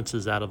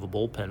performances out of the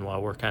bullpen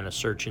while we're kind of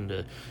searching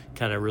to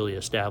kind of really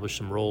establish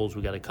some roles.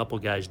 We got a couple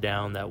guys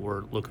down that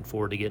we're looking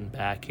forward to getting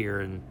back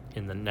here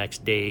in the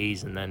next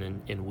days and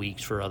then in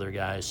weeks for other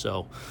guys.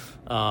 So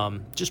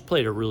just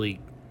played a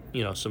really,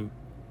 you know, some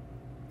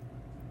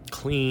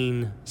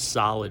clean,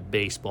 solid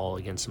baseball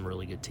against some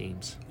really good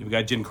teams. You've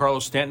got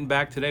Giancarlo Stanton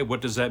back today.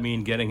 What does that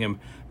mean, getting him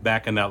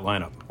back in that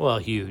lineup? Well,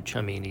 huge.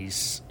 I mean,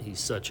 he's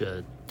such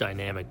a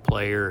dynamic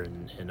player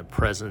and a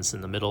presence in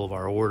the middle of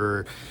our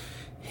order.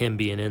 Him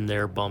being in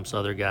there bumps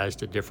other guys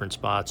to different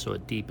spots, so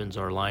it deepens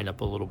our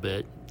lineup a little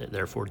bit,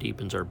 therefore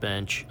deepens our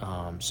bench.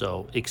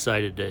 So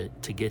excited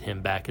to get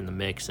him back in the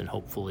mix and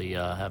hopefully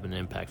have an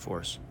impact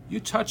for us.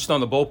 You touched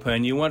on the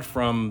bullpen. You went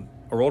from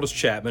Aroldis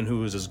Chapman, who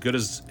was as good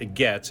as it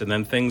gets, and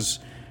then things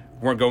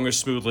weren't going as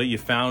smoothly. You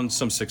found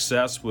some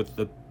success with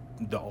the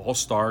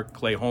all-star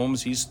Clay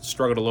Holmes. He's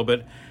struggled a little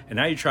bit, and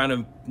now you're trying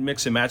to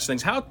mix and match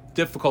things. How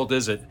difficult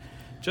is it,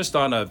 just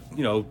on a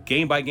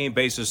game-by-game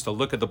basis, to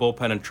look at the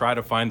bullpen and try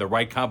to find the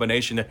right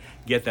combination to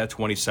get that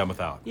 27th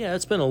out? Yeah,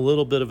 it's been a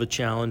little bit of a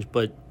challenge,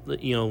 but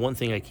one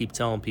thing I keep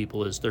telling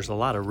people is there's a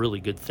lot of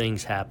really good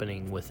things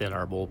happening within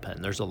our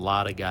bullpen. There's a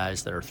lot of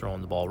guys that are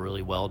throwing the ball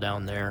really well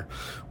down there.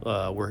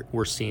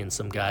 We're seeing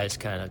some guys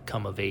kind of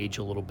come of age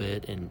a little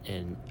bit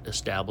and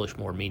establish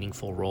more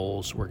meaningful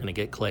roles. We're going to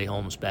get Clay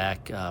Holmes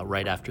back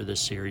right after this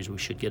series. We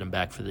should get him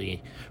back for the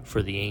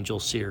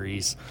Angels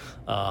series.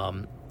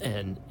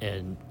 And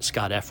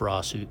Scott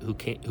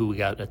Effross, who we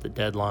got at the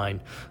deadline,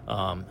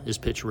 has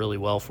pitched really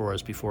well for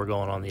us before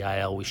going on the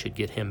IL. We should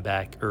get him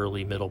back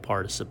middle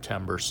part of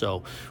September.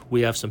 So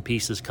we have some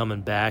pieces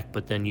coming back,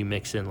 but then you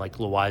mix in like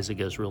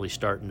Loaizaga is really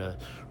starting to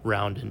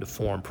round into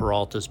form.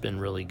 Peralta's been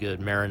really good.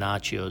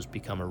 Marinaccio's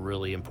become a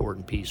really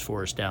important piece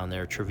for us down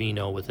there.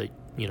 Trevino, with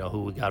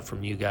who we got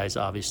from you guys,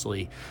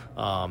 obviously,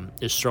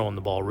 is throwing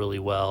the ball really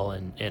well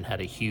and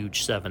had a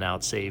huge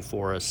 7-out save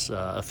for us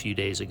a few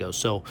days ago.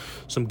 So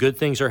some good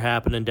things are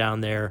happening down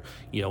there.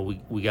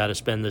 We got to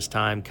spend this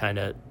time kind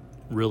of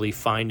really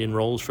finding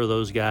roles for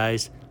those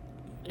guys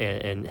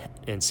and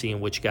seeing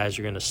which guys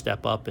are going to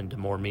step up into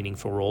more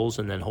meaningful roles,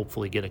 and then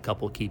hopefully get a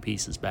couple key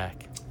pieces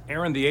back.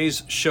 Aaron, the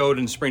A's showed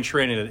in spring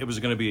training that it was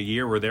going to be a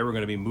year where they were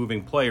going to be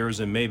moving players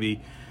and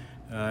maybe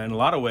in a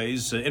lot of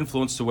ways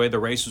influence the way the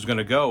race was going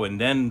to go, and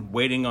then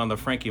waiting on the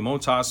Frankie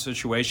Montas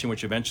situation,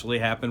 which eventually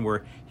happened,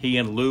 where he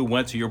and Lou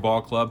went to your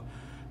ball club.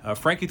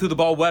 Frankie threw the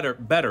ball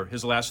better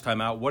his last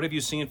time out. What have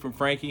you seen from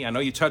Frankie? I know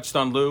you touched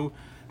on Lou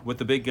with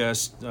the big 2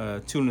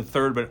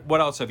 1/3, but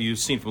what else have you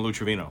seen from Lou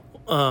Trevino?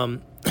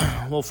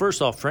 Well,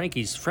 first off,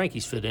 Frankie's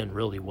fit in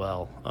really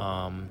well,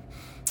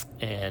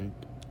 and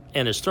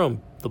has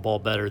thrown the ball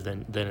better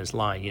than his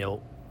line.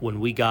 when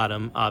we got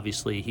him,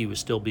 obviously he was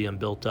still being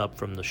built up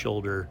from the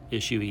shoulder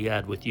issue he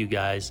had with you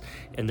guys,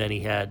 and then he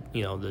had,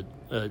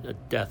 a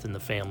death in the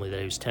family that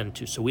he was tending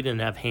to. So we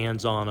didn't have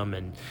hands on him,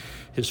 and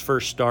his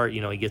first start,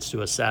 he gets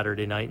to a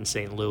Saturday night in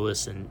St.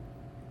 Louis and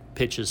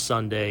pitches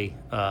Sunday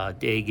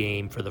day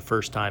game for the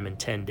first time in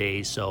 10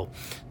 days. So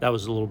that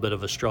was a little bit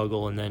of a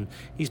struggle, and then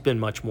he's been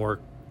much more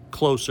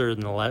closer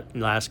in the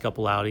last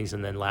couple outings,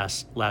 and then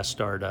last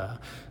start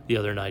the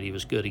other night he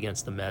was good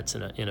against the Mets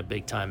in a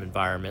big time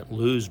environment.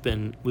 Lou's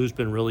been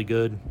really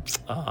good.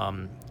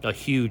 A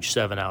huge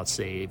 7-out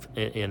save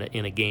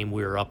in a game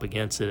we were up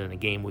against it, in a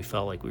game we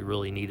felt like we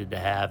really needed to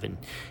have, and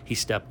he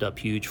stepped up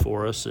huge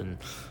for us. And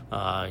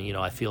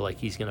I feel like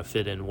he's going to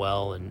fit in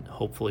well, and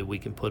hopefully we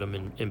can put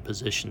him in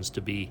positions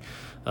to be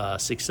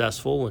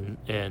successful.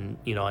 And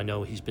I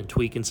know he's been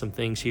tweaking some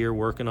things here,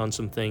 working on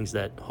some things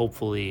that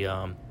hopefully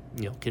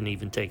can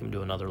even take him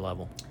to another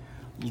level.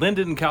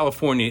 Linden,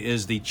 California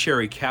is the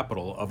cherry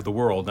capital of the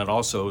world, and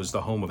also is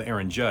the home of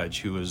Aaron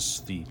Judge, who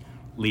is the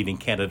leading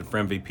candidate for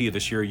MVP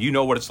this year. You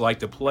know what it's like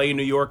to play in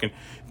New York and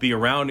be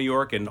around New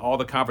York, and all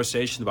the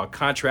conversations about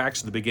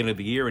contracts at the beginning of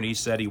the year, and he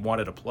said he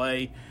wanted to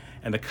play,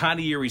 and the kind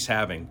of year he's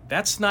having.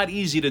 That's not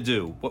easy to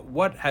do.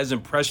 What has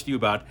impressed you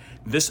about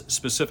this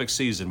specific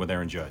season with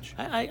Aaron Judge?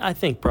 I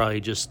think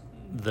probably just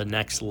the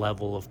next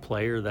level of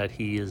player that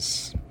he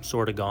has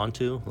sort of gone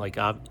to. Like,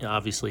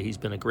 obviously he's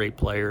been a great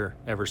player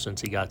ever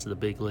since he got to the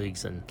big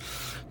leagues, and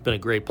been a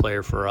great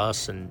player for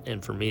us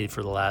and for me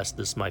for this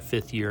is my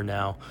 5th year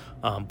now.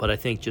 But I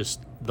think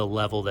just the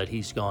level that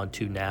he's gone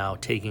to now,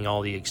 taking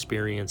all the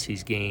experience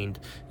he's gained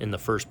in the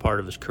first part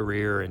of his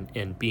career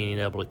and being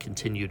able to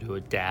continue to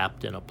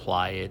adapt and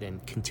apply it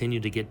and continue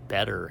to get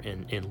better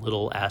in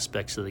little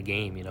aspects of the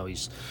game.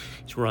 He's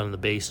running the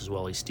bases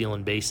well. He's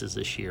stealing bases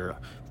this year.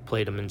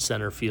 Played him in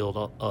center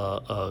field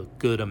a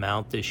good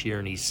amount this year,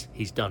 and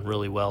he's done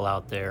really well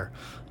out there.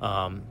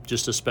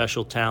 Just a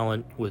special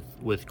talent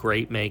with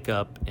great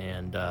makeup,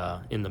 and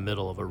in the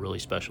middle of a really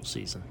special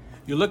season.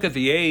 You look at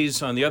the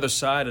A's on the other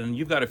side, and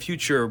you've got a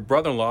future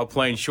brother-in-law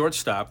playing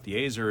shortstop. The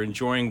A's are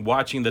enjoying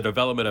watching the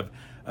development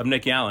of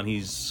Nick Allen.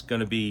 He's going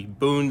to be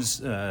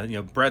Boone's,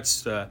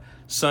 Brett's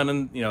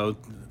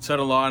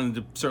son-in-law,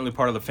 and certainly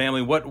part of the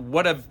family. What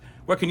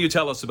can you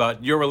tell us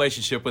about your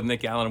relationship with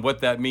Nick Allen and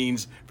what that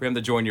means for him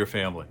to join your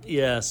family?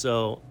 Yeah,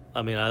 so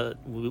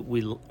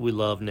we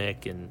love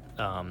Nick, and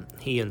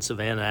he and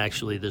Savannah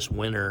actually this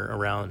winter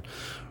around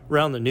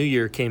the New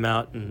Year came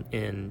out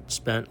and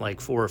spent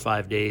like 4 or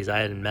 5 days. I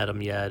hadn't met him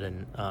yet,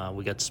 and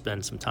we got to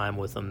spend some time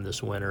with him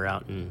this winter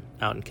out in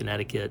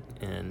Connecticut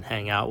and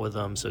hang out with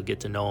him, so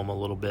get to know him a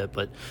little bit.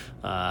 But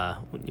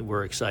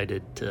we're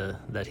excited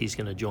that he's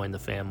going to join the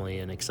family,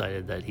 and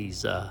excited that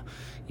he's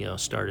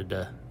started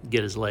to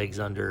get his legs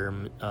under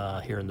him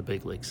here in the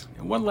big leagues.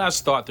 And one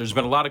last thought. There's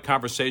been a lot of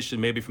conversation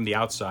maybe from the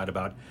outside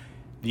about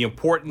the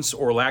importance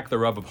or lack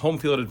thereof of home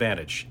field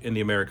advantage in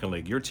the American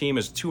League. Your team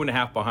is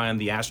 2.5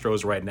 behind the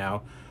Astros right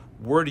now.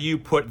 Where do you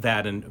put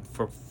that in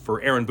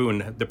for Aaron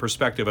Boone, the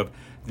perspective of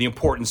the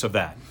importance of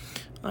that?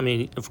 I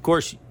mean, of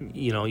course,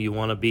 you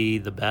want to be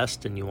the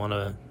best, and you want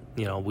to,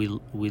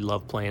 we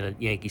love playing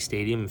at Yankee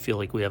Stadium and feel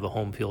like we have a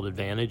home field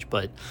advantage,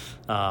 but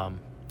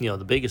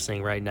the biggest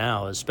thing right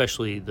now,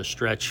 especially the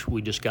stretch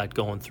we just got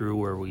going through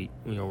where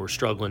we're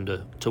struggling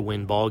to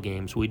win ball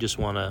games, we just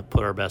want to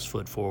put our best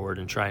foot forward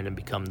and trying to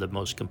become the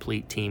most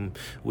complete team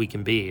we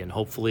can be. And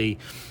hopefully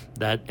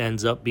that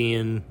ends up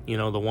being,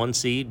 the 1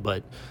 seed,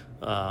 but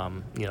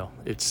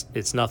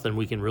it's nothing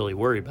we can really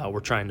worry about.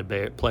 We're trying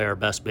to play our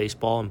best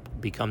baseball and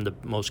become the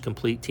most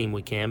complete team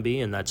we can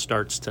be, and that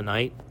starts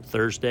tonight,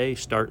 Thursday,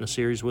 starting a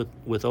series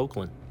with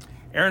Oakland.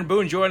 Aaron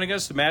Boone joining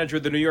us, the manager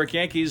of the New York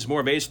Yankees.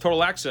 More of A's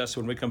Total Access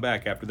when we come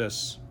back after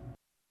this.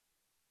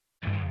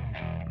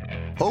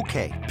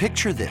 Okay,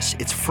 picture this.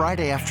 It's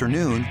Friday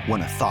afternoon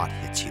when a thought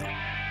hits you.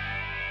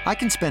 I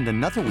can spend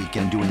another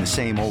weekend doing the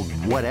same old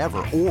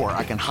whatever, or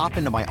I can hop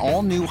into my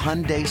all-new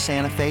Hyundai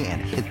Santa Fe and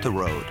hit the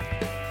road.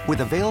 With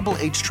available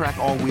H-Track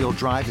all-wheel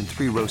drive and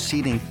 3-row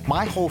seating,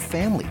 my whole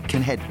family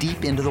can head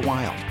deep into the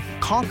wild.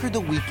 Conquer the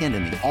weekend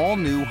in the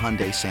all-new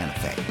Hyundai Santa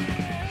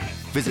Fe.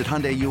 Visit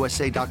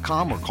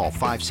HyundaiUSA.com or call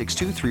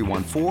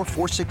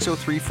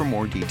 562-314-4603 for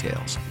more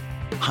details.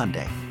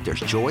 Hyundai, there's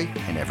joy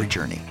in every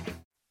journey.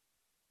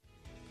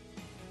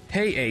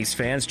 Hey A's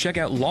fans, check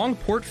out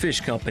Longport Fish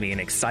Company, an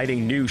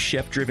exciting new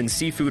chef-driven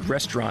seafood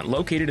restaurant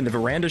located in the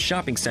Veranda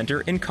Shopping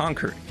Center in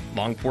Concord.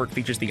 Longport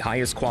features the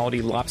highest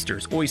quality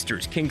lobsters,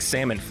 oysters, king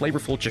salmon,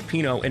 flavorful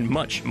cioppino, and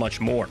much, much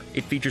more.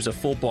 It features a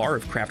full bar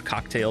of craft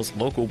cocktails,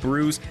 local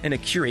brews, and a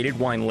curated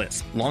wine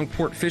list.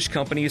 Longport Fish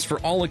Company is for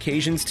all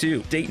occasions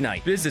too. Date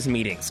night, business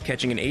meetings,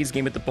 catching an A's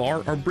game at the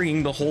bar, or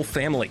bringing the whole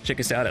family. Check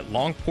us out at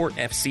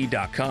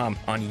longportfc.com,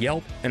 on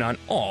Yelp, and on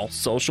all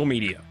social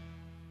media.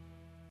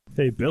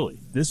 Hey, Billy.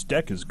 This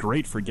deck is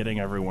great for getting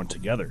everyone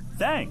together.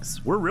 Thanks.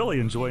 We're really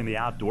enjoying the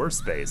outdoor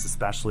space,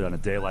 especially on a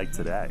day like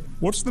today.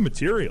 What's the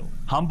material?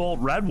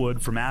 Humboldt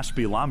Redwood from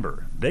Ashby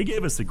Lumber. They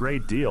gave us a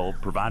great deal,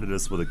 provided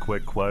us with a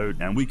quick quote,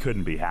 and we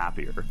couldn't be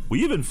happier.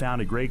 We even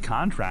found a great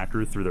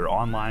contractor through their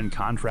online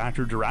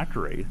contractor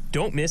directory.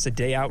 Don't miss a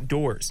day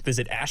outdoors.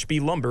 Visit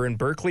Ashby Lumber in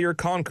Berkeley or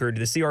Concord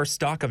to see our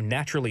stock of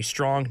naturally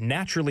strong,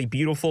 naturally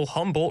beautiful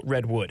Humboldt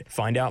Redwood.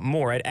 Find out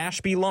more at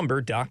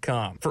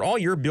ashbylumber.com for all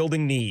your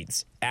building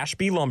needs.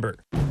 Ashby Lumber.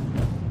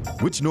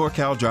 Which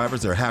NorCal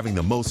drivers are having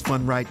the most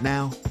fun right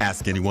now?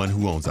 Ask anyone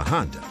who owns a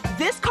Honda.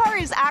 This car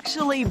is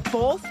actually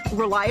both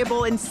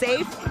reliable and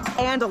safe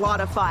and a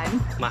lot of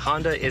fun. My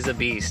Honda is a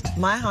beast.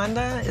 My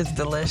Honda is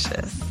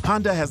delicious.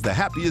 Honda has the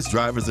happiest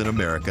drivers in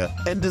America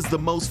and is the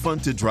most fun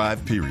to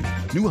drive, period.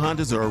 New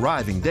Hondas are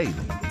arriving daily.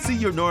 See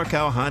your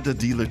NorCal Honda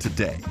dealer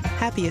today.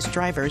 Happiest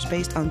drivers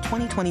based on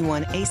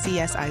 2021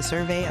 ACSI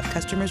survey of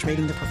customers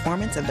rating the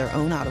performance of their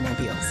own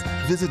automobiles.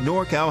 Visit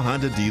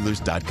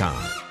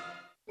NorCalHondaDealers.com.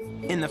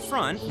 In the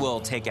front, we'll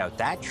take out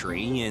that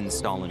tree,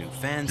 install a new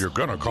fence. You're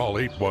gonna call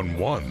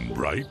 811,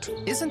 right?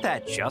 Isn't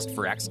that just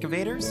for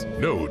excavators?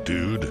 No,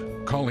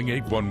 dude. Calling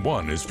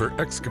 811 is for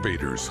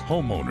excavators,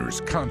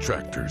 homeowners,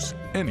 contractors,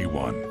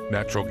 anyone.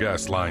 Natural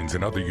gas lines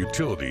and other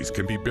utilities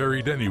can be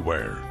buried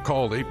anywhere.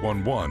 Call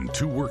 811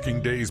 2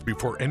 working days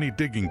before any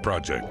digging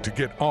project to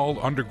get all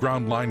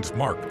underground lines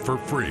marked for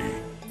free.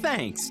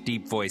 Thanks,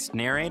 deep-voiced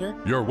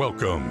narrator. You're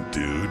welcome,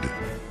 dude.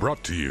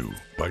 Brought to you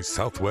by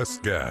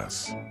Southwest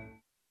Gas.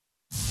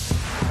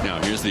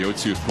 Now here's the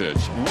 0-2 pitch.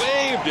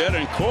 Waved it,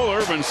 and Cole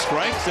Irvin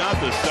strikes out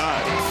the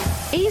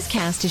side. A's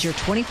Cast is your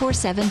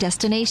 24/7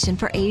 destination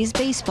for A's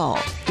baseball.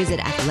 Visit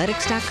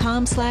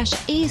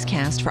athletics.com/A's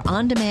Cast for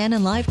on-demand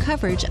and live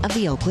coverage of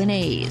the Oakland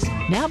A's.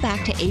 Now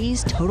back to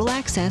A's Total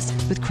Access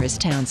with Chris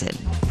Townsend.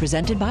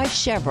 Presented by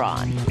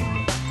Chevron.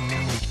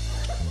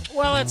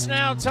 Well, it's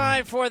now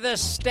time for the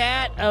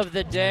stat of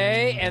the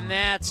day, and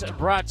that's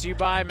brought to you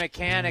by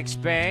Mechanics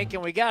Bank.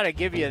 And we got to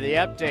give you the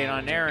update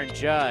on Aaron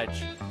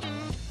Judge.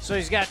 So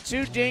he's got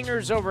 2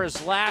 dingers over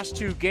his last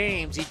 2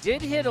 games. He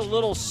did hit a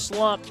little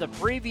slump the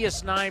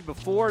previous 9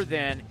 before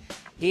then.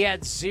 He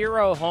had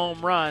 0 home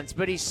runs,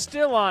 but he's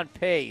still on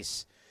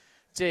pace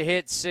to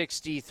hit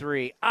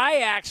 63.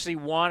 I actually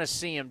want to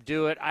see him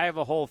do it. I have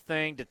a whole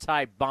thing to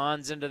tie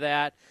Bonds into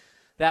that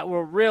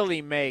will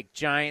really make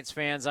Giants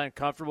fans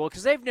uncomfortable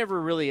because they've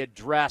never really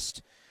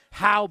addressed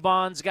how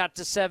Bonds got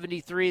to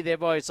 73.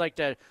 They've always liked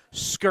to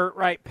skirt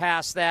right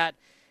past that.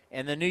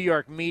 And the New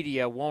York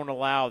media won't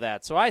allow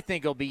that. So I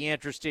think it'll be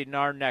interesting in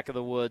our neck of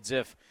the woods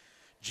if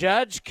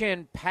Judge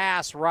can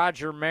pass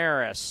Roger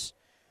Maris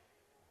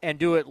and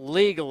do it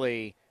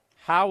legally.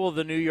 How will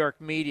the New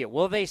York media?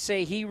 Will they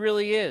say he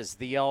really is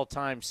the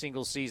all-time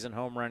single-season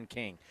home run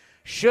king?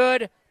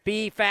 Should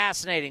be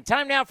fascinating.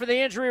 Time now for the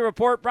injury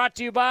report brought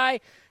to you by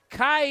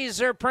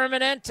Kaiser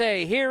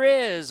Permanente. Here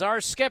is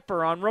our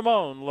skipper on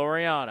Ramon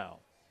Laureano.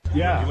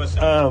 Yeah,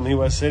 he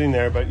was sitting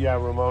there, but yeah,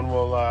 Ramon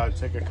will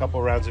take a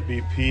couple rounds of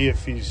BP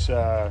if he's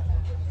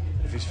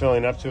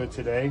feeling up to it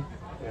today,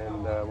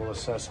 and we'll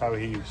assess how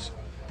he's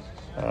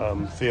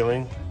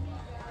feeling.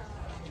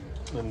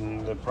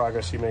 And the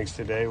progress he makes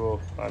today will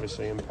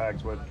obviously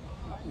impact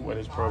what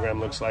his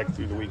program looks like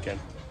through the weekend.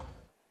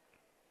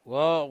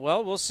 Well,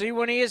 we'll see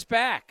when he is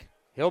back.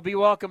 He'll be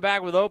welcome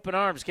back with open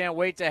arms. Can't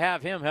wait to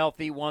have him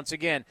healthy once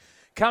again.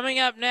 Coming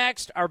up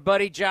next, our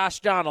buddy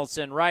Josh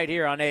Donaldson right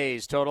here on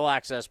A's Total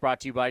Access, brought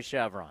to you by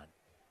Chevron.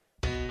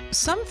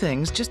 Some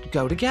things just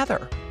go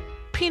together.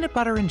 Peanut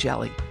butter and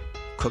jelly,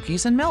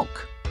 cookies and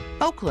milk,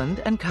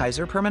 Oakland and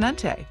Kaiser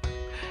Permanente.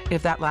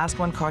 If that last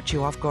one caught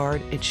you off guard,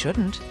 it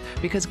shouldn't,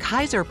 because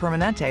Kaiser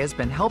Permanente has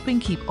been helping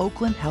keep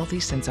Oakland healthy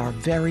since our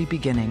very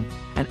beginning.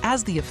 And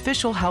as the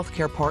official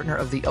healthcare partner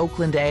of the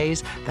Oakland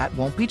A's, that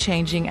won't be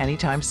changing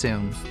anytime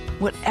soon.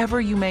 Whatever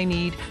you may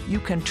need, you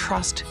can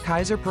trust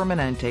Kaiser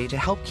Permanente to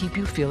help keep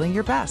you feeling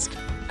your best.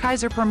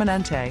 Kaiser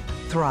Permanente.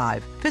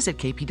 Thrive. Visit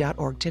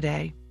kp.org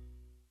today.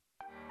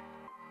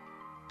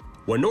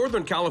 When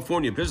Northern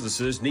California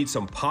businesses need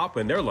some pop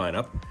in their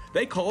lineup,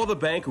 they call the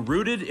bank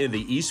rooted in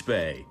the East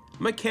Bay.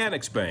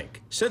 Mechanics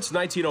Bank. Since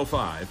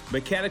 1905,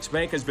 Mechanics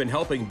Bank has been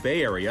helping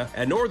Bay Area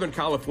and Northern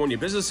California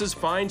businesses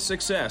find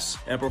success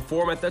and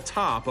perform at the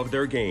top of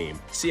their game.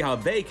 See how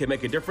they can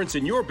make a difference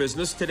in your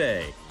business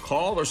today.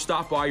 Call or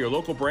stop by your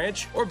local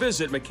branch or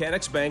visit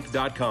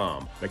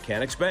mechanicsbank.com.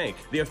 Mechanics Bank,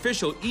 the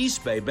official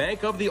East Bay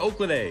bank of the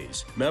Oakland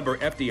A's. Member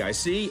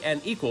FDIC and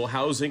equal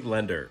housing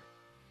lender.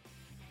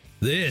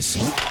 This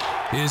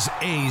is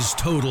A's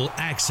Total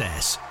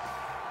Access.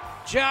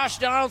 Josh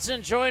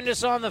Donaldson joined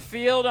us on the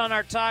field on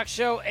our talk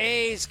show,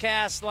 A's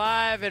Cast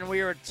Live, and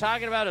we were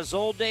talking about his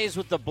old days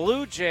with the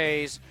Blue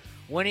Jays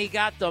when he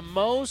got the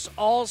most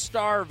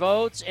all-star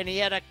votes and he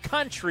had a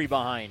country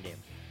behind him.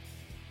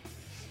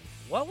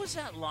 What was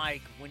that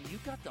like when you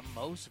got the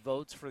most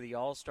votes for the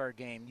all-star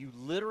game? You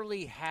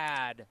literally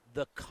had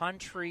the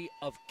country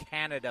of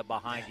Canada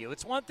behind you.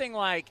 It's one thing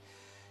like,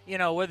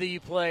 whether you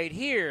played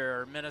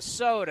here or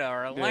Minnesota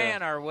or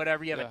Atlanta or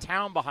whatever, you have a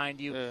town behind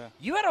you. Yeah.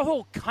 You had a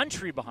whole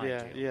country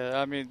behind you. Yeah,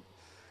 I mean,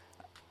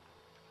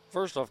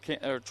 first off,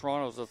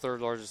 Toronto is the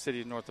third largest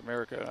city in North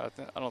America.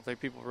 I don't think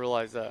people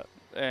realize that.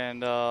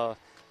 And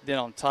then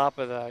on top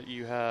of that,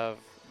 you have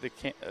the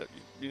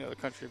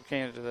country of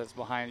Canada that's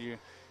behind you,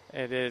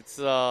 and it's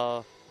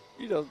the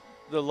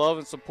love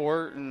and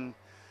support, and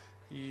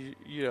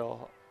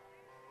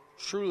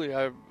truly,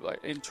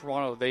 in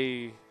Toronto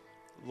they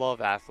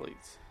love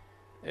athletes,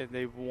 and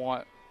they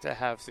want you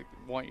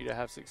to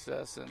have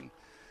success, and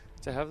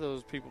to have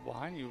those people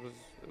behind you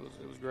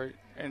was great,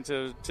 and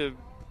to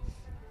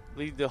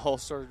lead the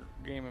All-Star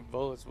game in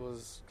votes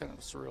was kind of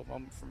a surreal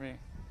moment for me.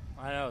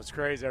 I know, it's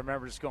crazy. I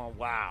remember just going,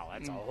 wow,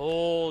 that's a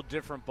whole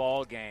different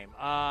ball game.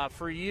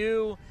 For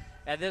you,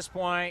 at this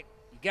point,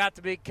 you got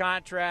the big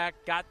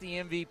contract, got the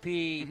MVP.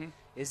 Mm-hmm.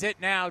 Is it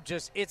now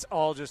it's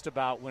all just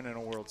about winning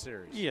a World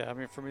Series? Yeah, I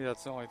mean, for me,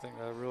 that's the only thing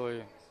that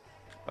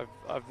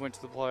I've went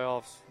to the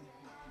playoffs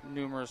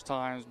numerous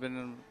times,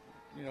 been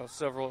in,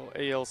 several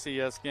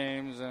ALCS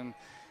games, and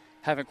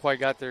haven't quite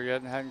got there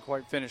yet and hadn't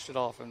quite finished it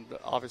off. And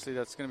obviously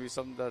that's going to be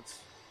something that's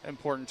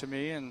important to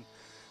me, and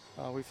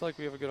we feel like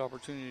we have a good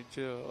opportunity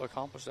to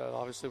accomplish that.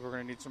 Obviously, we're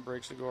going to need some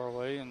breaks to go our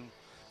way, and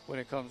when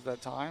it comes to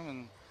that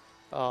time,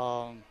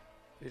 and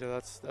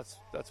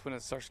that's when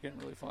it starts getting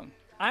really fun.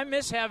 I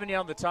miss having you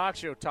on the talk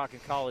show talking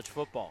college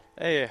football.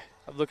 Hey,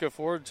 I'm looking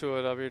forward to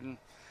it. I mean,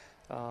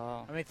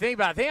 think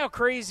about it. Think how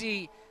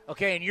crazy.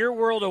 Okay, in your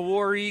world of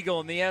War Eagle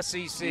and the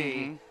SEC,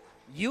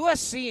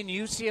 USC and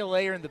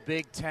UCLA are in the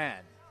Big Ten.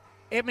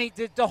 I mean,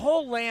 the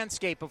whole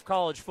landscape of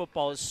college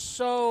football is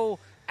so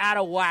out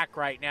of whack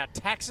right now.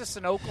 Texas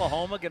and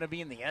Oklahoma going to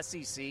be in the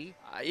SEC?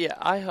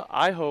 I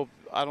hope.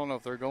 I don't know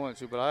if they're going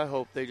to, but I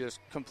hope they just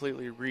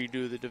completely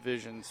redo the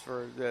divisions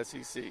for the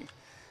SEC.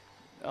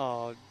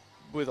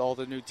 With all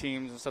the new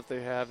teams and stuff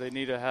they have, they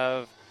need to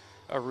have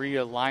a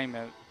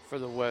realignment for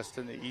the West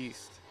and the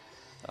East,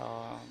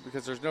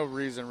 because there's no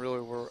reason really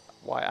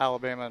why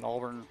Alabama and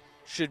Auburn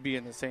should be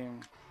in the same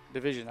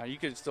division. Now, you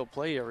could still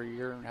play every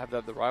year and have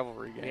the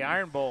rivalry game. The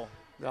Iron Bowl.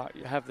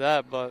 You have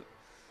that, but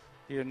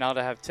now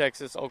to have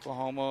Texas,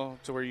 Oklahoma,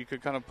 to where you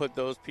could kind of put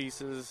those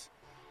pieces,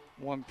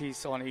 one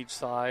piece on each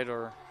side,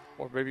 or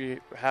maybe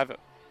have it.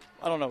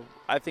 I don't know.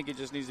 I think it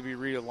just needs to be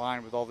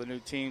realigned with all the new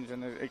teams,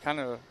 and it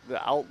kind of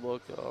the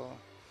outlook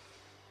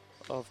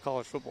of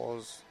college football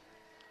is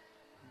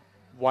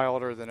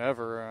wilder than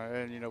ever.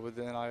 And with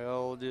the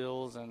NIL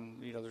deals,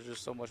 and there's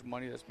just so much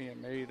money that's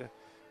being made.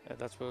 And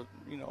that's what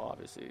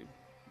obviously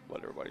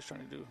what everybody's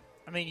trying to do.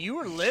 I mean, you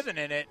were living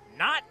in it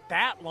not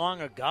that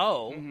long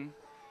ago. Mm-hmm.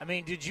 I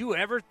mean, did you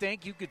ever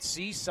think you could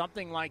see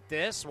something like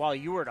this while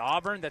you were at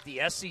Auburn, that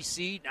the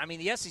SEC – I mean,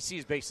 the SEC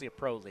is basically a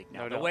pro league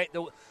now.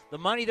 The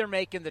money they're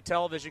making, the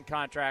television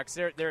contracts,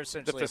 they're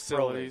essentially a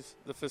pro league.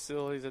 The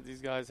facilities that these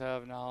guys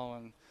have now,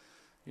 and,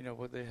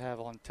 what they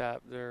have on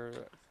tap there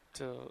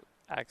to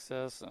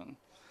access. And,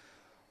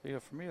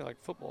 for me,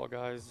 like football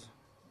guys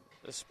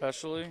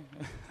especially,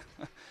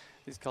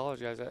 these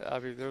college guys, I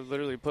mean, they're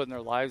literally putting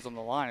their lives on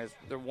the line.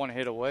 They're one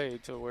hit away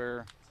to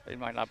where they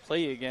might not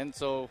play again.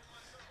 So –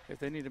 if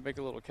they need to make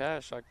a little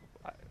cash,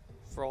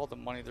 for all the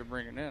money they're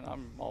bringing in,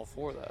 I'm all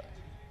for that.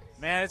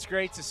 Man, it's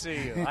great to see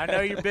you. I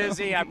know you're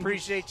busy. I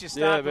appreciate you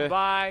stopping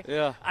by.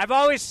 Yeah. I've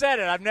always said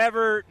it.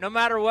 No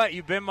matter what,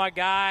 you've been my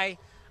guy.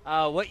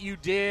 What you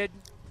did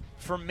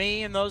for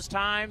me in those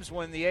times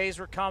when the A's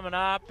were coming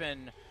up,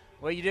 and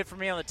what you did for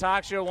me on the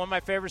talk show. One of my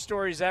favorite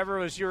stories ever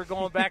was you were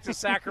going back to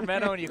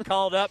Sacramento and you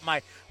called up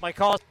my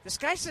call. This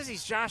guy says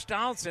he's Josh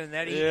Donaldson,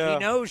 that he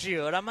knows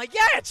you. And I'm like,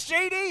 yeah, it's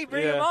JD.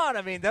 Bring him on.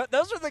 I mean,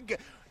 those are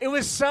it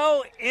was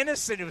so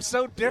innocent. It was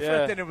so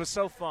different, and it was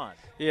so fun.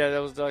 Yeah, that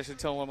was actually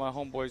telling one of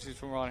my homeboys. He's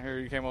from around here.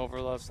 He came over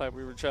last night.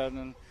 We were chatting,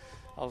 and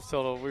I was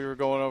telling him we were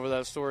going over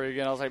that story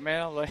again. I was like,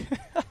 man,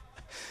 I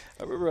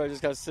remember I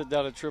just got to sit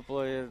down at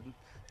AAA, and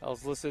I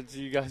was listening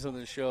to you guys on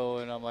the show,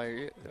 and I'm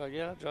like,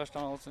 yeah, Josh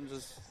Donaldson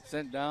just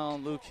sent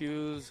down Luke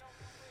Hughes,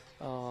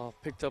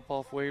 picked up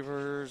off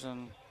waivers,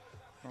 and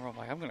I'm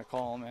like, I'm going to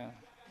call him, man.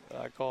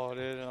 I called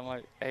it, and I'm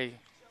like, hey,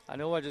 I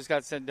know I just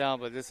got sent down,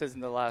 but this isn't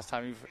the last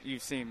time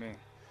you've seen me.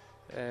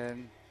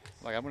 And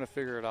I'm going to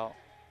figure it out.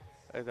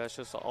 And that's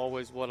just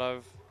always what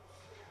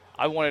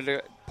I wanted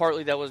to.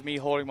 Partly that was me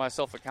holding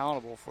myself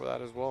accountable for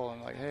that as well.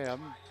 And hey,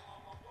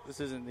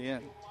 this isn't the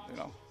end,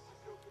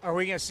 Are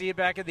we going to see you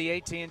back at the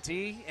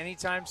AT&T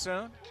anytime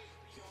soon?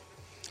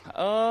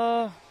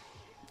 I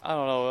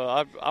don't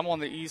know. I'm on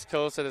the East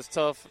Coast, and it's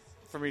tough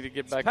for me to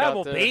get back Pebble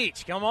out there. Pebble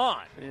Beach, come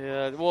on.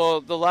 Yeah, well,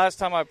 the last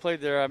time I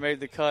played there, I made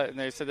the cut, and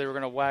they said they were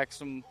going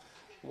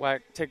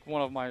to take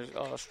one of my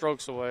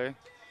strokes away.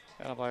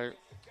 And I'm like,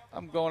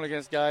 I'm going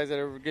against guys that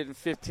are getting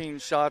 15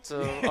 shots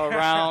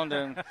around,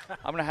 and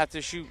I'm going to have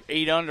to shoot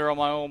 8 under on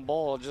my own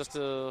ball just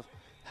to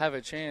have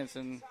a chance.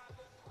 And,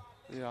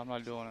 I'm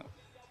not doing it.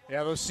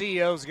 Yeah, those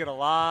CEOs get a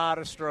lot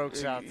of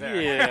strokes out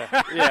there.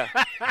 Yeah.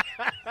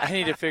 I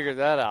need to figure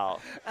that out.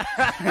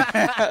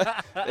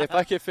 If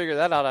I could figure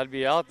that out, I'd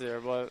be out there.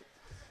 But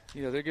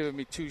they're giving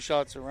me 2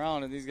 shots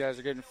around, and these guys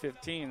are getting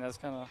 15. That's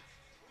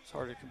it's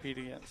hard to compete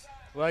against.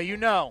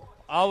 Well,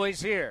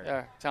 always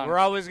here. Yeah, we're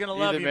always going to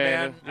love you,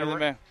 man. You're the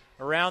man.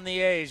 Around the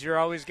A's, you're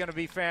always going to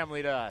be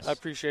family to us. I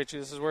appreciate you.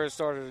 This is where it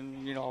started,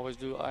 and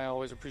I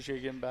always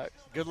appreciate getting back.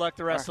 Good luck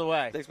the rest of the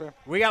way. Thanks, man.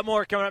 We got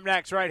more coming up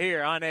next right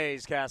here on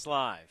A's Cast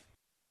Live.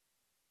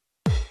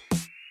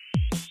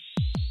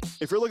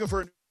 If you're looking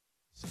for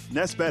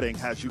Nest Bedding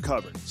has you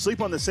covered. Sleep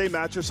on the same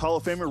mattress Hall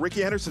of Famer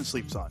Ricky Henderson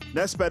sleeps on.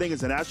 Nest Bedding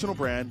is a national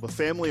brand with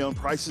family-owned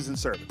prices and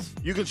service.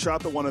 You can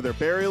shop at one of their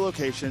Barrie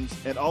locations,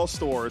 and all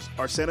stores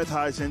are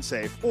sanitized and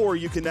safe, or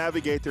you can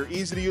navigate their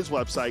easy-to-use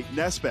website,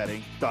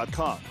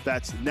 nestbedding.com.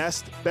 That's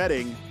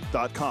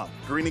nestbedding.com.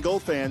 Green and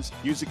Gold fans,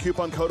 use the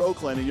coupon code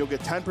Oakland and you'll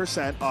get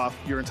 10% off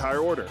your entire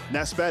order.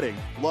 Nest Bedding,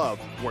 love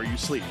where you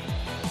sleep.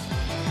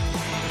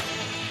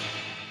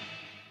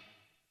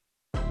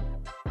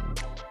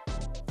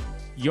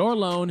 Your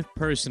loan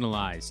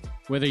personalized.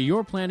 Whether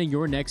you're planning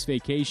your next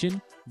vacation,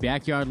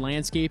 backyard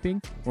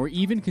landscaping, or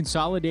even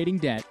consolidating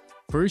debt,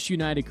 First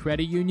United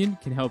Credit Union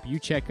can help you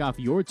check off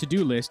your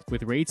to-do list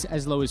with rates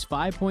as low as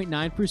 5.9%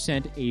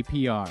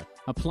 APR.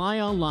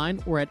 Apply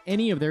online or at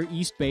any of their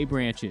East Bay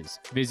branches.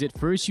 Visit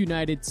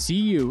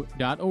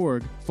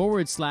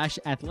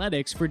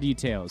firstunitedcu.org/athletics for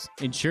details.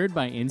 Insured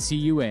by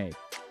NCUA.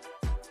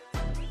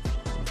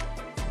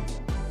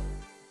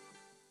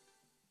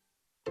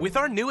 With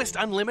our newest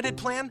unlimited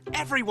plan,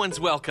 everyone's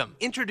welcome.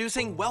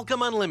 Introducing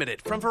Welcome Unlimited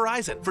from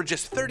Verizon for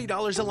just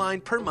 $30 a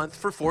line per month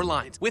for 4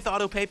 lines with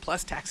autopay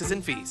plus taxes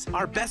and fees.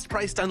 Our best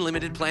priced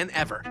unlimited plan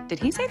ever. Did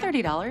he say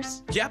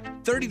 $30? Yep,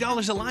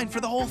 $30 a line for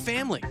the whole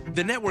family.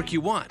 The network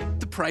you want,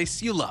 the price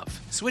you love.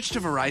 Switch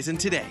to Verizon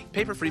today.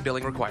 Paper-free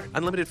billing required.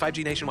 Unlimited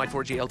 5G nationwide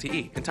 4G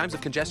LTE. In times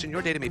of congestion,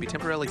 your data may be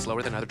temporarily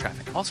slower than other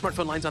traffic. All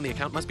smartphone lines on the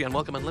account must be on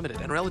Welcome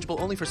Unlimited and are eligible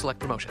only for select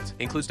promotions.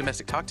 Includes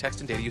domestic talk, text,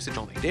 and data usage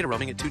only. Data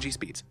roaming at 2G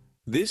speeds.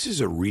 This is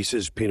a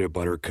Reese's Peanut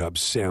Butter Cup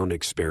sound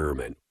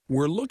experiment.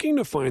 We're looking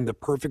to find the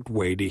perfect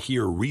way to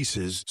hear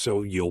Reese's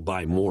so you'll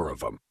buy more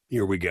of them.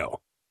 Here we go.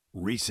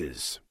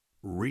 Reese's.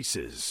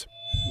 Reese's.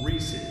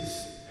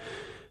 Reese's.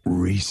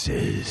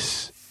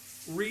 Reese's.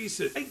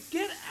 Reese's. Hey,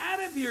 get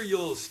out of here, you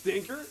little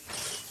stinker.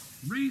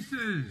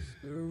 Reese's.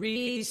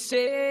 Reese's.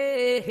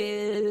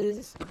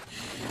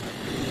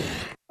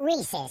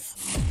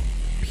 Reese's.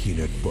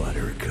 Peanut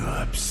Butter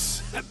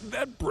Cups.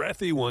 That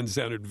breathy one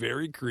sounded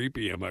very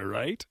creepy, am I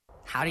right?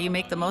 How do you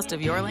make the most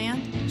of your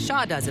land?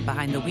 Shaw does it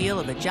behind the wheel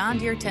of the John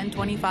Deere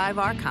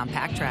 1025R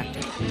compact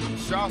tractor.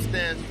 Shaw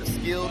stands for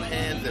skilled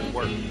hands at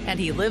work. And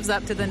he lives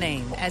up to the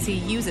name as he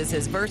uses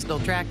his versatile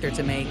tractor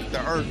to make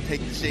the earth take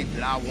the shape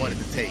that I wanted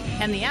to take.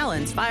 And the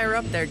Allens fire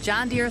up their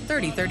John Deere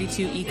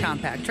 3032E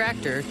compact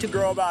tractor to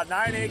grow about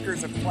 9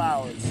 acres of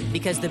flowers.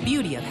 Because the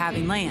beauty of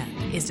having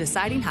land is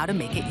deciding how to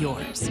make it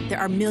yours. There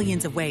are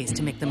millions of ways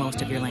to make the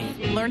most of your land.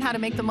 Learn how to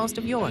make the most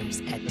of yours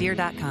at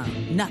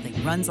Deere.com.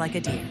 Nothing runs like a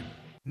Deere.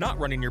 Not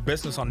running your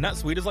business on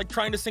NetSuite is like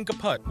trying to sink a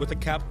putt with a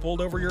cap pulled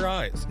over your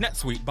eyes.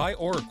 NetSuite by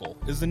Oracle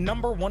is the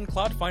 #1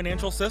 cloud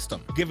financial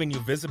system, giving you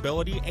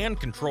visibility and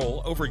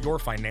control over your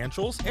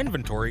financials,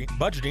 inventory,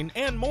 budgeting,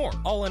 and more,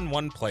 all in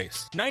one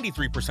place.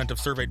 93% of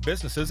surveyed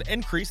businesses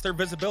increase their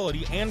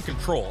visibility and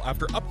control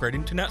after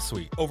upgrading to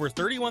NetSuite. Over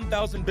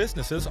 31,000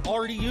 businesses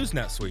already use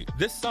NetSuite.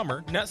 This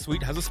summer,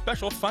 NetSuite has a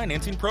special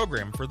financing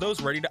program for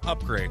those ready to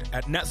upgrade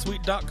at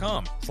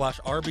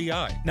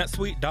netsuite.com/RBI.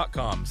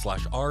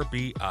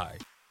 netsuite.com/RBI.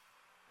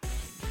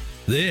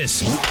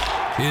 This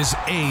is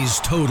A's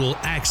Total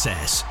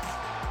Access.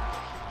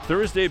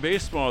 Thursday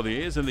baseball,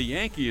 the A's and the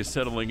Yankees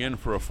settling in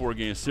for a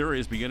 4-game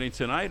series beginning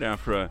tonight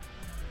after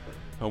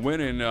a win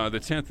in the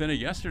 10th inning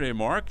yesterday,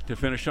 Mark, to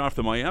finish off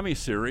the Miami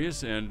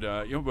series. And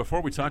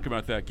before we talk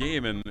about that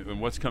game and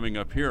what's coming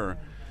up here,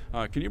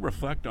 can you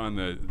reflect on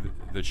the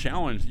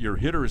challenge your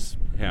hitters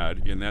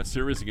had in that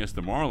series against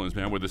the Marlins,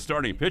 man, with the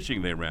starting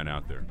pitching they ran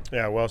out there?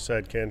 Yeah, well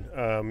said, Ken.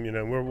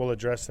 We'll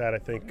address that, I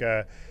think,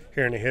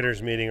 here in the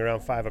hitters meeting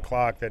around 5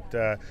 o'clock,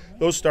 that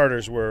those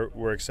starters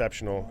were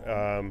exceptional.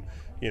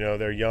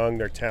 They're young,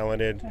 they're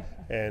talented,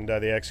 and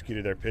they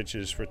executed their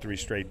pitches for 3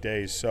 straight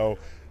days. So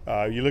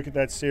you look at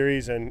that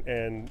series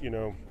and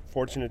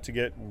fortunate to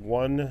get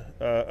one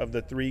of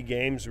the 3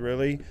 games,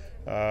 really.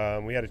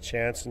 We had a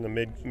chance in the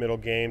middle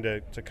game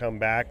to come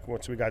back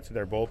once we got to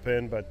their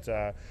bullpen. But,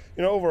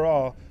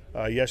 overall,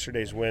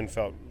 yesterday's win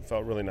felt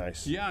really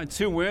nice. Yeah, and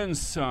 2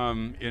 wins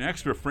in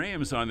extra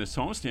frames on this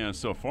homestand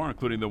so far,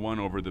 including the one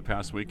over the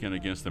past weekend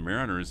against the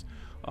Mariners.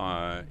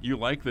 You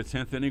like the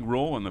 10th inning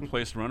rule and the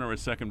placed runner at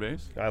second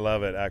base? I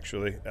love it,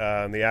 actually.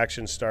 The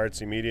action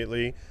starts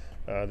immediately.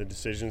 The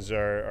decisions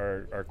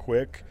are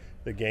quick.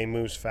 The game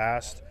moves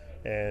fast.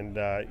 And,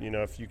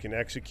 if you can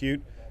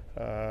execute,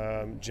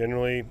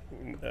 generally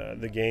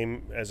the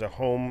game as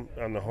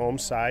on the home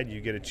side,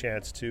 you get a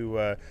chance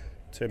to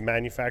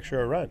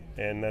manufacture a run,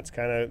 and that's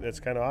kind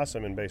of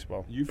awesome in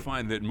baseball. You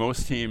find that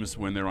most teams,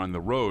 when they're on the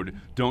road,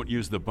 don't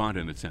use the bunt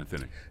in the 10th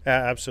inning.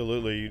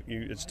 Absolutely.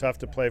 It's tough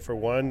to play for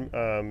one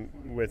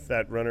with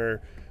that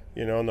runner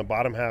in the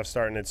bottom half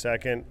starting at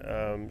second.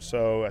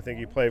 So I think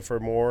he played for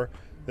more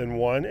than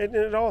one.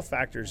 It all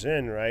factors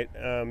in, right?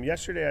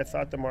 Yesterday I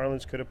thought the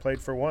Marlins could have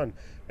played for one,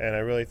 and I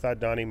really thought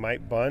Donnie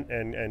might bunt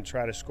and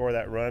try to score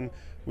that run.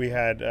 We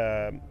had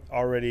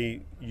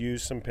already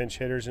used some pinch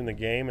hitters in the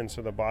game, and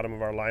so the bottom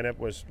of our lineup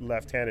was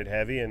left-handed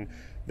heavy, and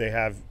they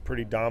have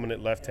pretty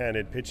dominant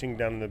left-handed pitching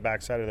down in the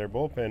backside of their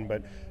bullpen,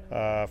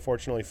 but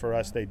fortunately for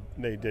us, they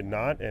did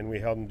not, and we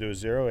held them to a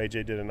 0.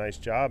 AJ did a nice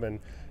job, and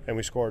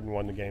we scored and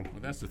won the game.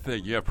 Well, that's the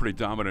thing. You have pretty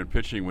dominant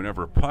pitching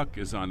whenever Puck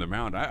is on the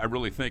mound. I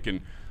really think,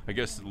 I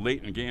guess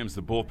late in games,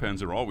 the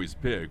bullpens are always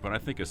big, but I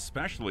think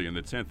especially in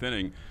the 10th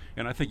inning,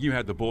 and I think you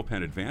had the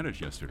bullpen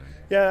advantage yesterday.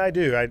 Yeah, I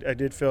do. I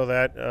did feel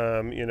that,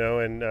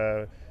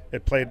 and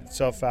it played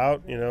itself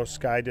out.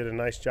 Sky did a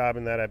nice job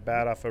in that at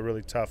bat off a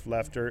really tough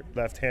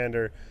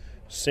left-hander,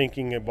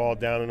 sinking a ball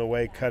down and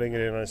away, cutting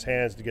it in on his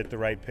hands to get the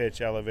right pitch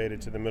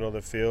elevated to the middle of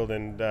the field,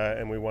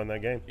 and we won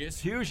that game. It's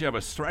huge. You have a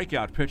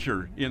strikeout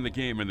pitcher in the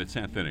game in the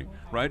 10th inning,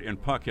 right?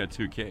 And Puck had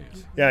 2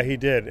 Ks. Yeah, he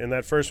did, and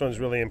that first one's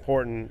really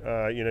important.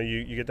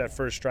 You get that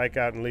first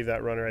strikeout and leave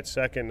that runner at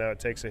second. Now it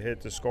takes a hit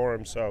to score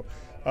him. So,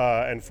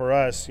 and for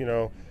us,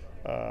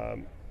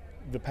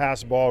 the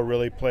pass ball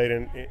really played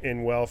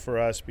in well for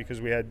us because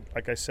we had,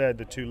 like I said,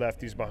 the 2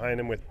 lefties behind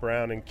him with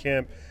Brown and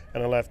Kemp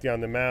and a lefty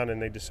on the mound,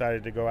 and they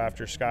decided to go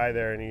after Sky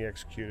there, and he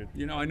executed.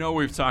 I know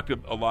we've talked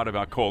a lot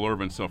about Cole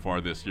Irvin so far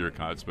this year,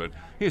 Cots, but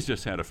he's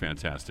just had a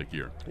fantastic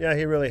year. Yeah,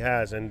 he really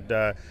has, and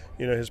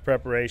his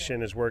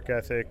preparation, his work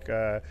ethic,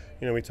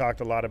 we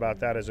talked a lot about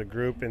that as a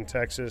group in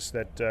Texas,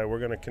 that we're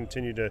going to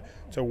continue to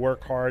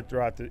work hard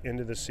throughout the end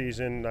of the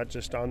season, not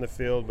just on the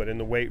field, but in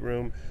the weight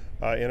room,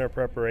 in our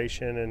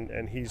preparation,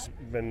 and he's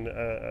been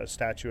a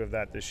statue of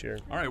that this year.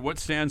 All right, what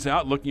stands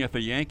out looking at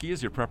the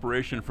Yankees, your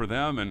preparation for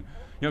them, and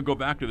go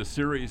back to the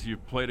series you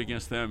played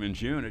against them in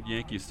June at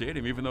Yankee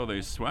Stadium. Even though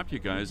they swept you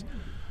guys,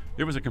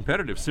 it was a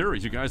competitive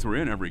series. You guys were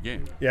in every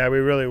game. Yeah, we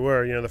really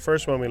were. The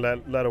first one we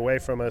let away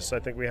from us. I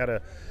think we had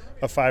a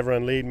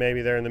 5-run lead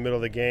maybe there in the middle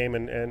of the game,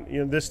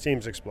 and this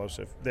team's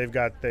explosive. They've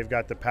got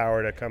the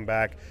power to come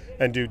back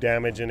and do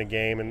damage in a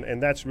game,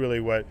 and that's really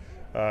what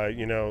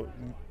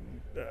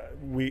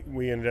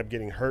we ended up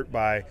getting hurt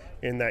by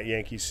in that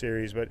Yankees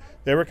series. But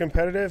they were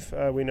competitive.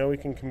 We know we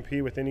can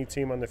compete with any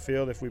team on the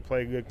field if we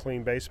play good,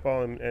 clean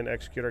baseball and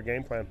execute our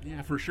game plan.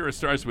 Yeah, for sure. It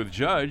starts with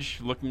Judge.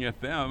 Looking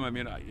at them,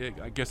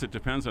 I guess it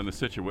depends on the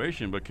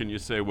situation, but can you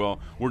say, well,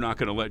 we're not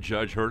going to let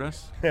Judge hurt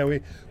us? Yeah,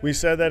 we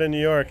said that in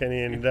New York, and he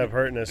ended up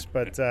hurting us.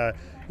 But,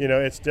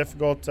 it's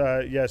difficult.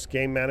 Yes,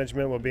 game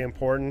management will be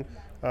important.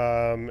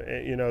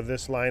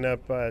 This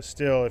lineup,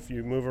 still, if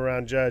you move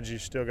around Judge, you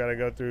still got to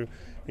go through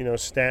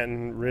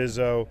Stanton,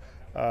 Rizzo,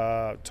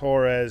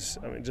 Torres,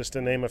 just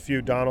to name a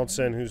few,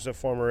 Donaldson, who's a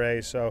former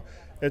A. So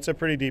it's a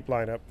pretty deep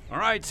lineup. All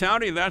right,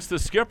 Townie, that's the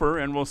skipper,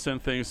 and we'll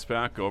send things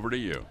back over to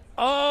you.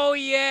 Oh,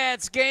 yeah,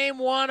 it's game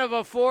 1 of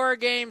a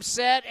 4-game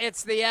set.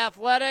 It's the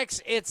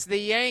Athletics. It's the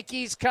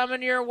Yankees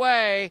coming your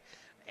way.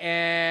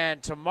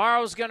 And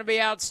tomorrow's going to be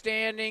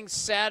outstanding.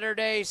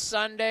 Saturday,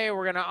 Sunday,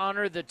 we're going to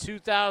honor the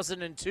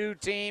 2002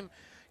 team.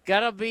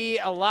 Going to be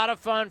a lot of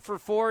fun for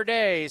 4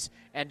 days.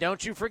 And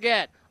don't you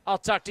forget, I'll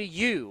talk to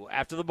you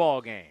after the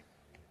ball game.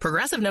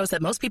 Progressive knows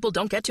that most people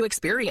don't get to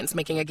experience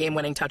making a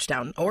game-winning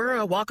touchdown or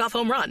a walk-off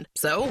home run.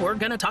 So we're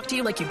going to talk to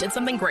you like you did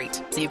something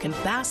great, so you can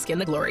bask in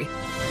the glory.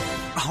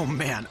 Oh,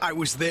 man, I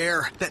was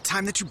there. That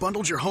time that you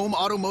bundled your home,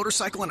 auto,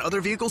 motorcycle, and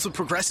other vehicles with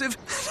Progressive?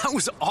 That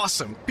was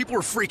awesome. People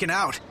were freaking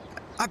out.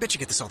 I bet you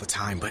get this all the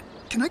time, but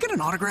can I get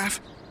an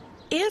autograph?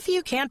 If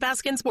you can't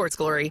bask in sports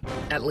glory,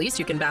 at least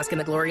you can bask in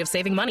the glory of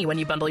saving money when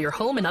you bundle your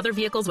home and other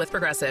vehicles with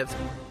Progressive.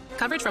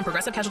 Coverage from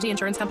Progressive Casualty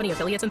Insurance Company,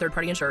 affiliates, and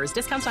third-party insurers.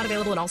 Discounts not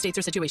available in all states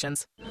or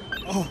situations.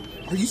 Oh,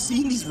 are you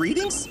seeing these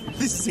readings?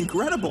 This is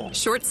incredible.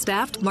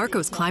 Short-staffed,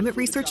 Marco's climate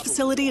research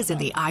facility is in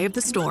the eye of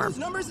the storm.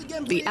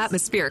 The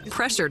atmospheric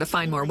pressure to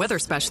find more weather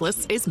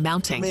specialists is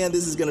mounting. Man,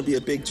 this is going to be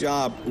a big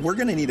job. We're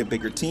going to need a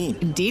bigger team.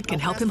 Indeed can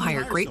help him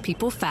hire great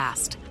people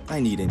fast. I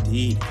need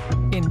Indeed.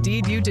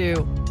 Indeed you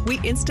do. We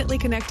instantly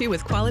connect you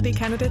with quality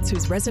candidates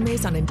whose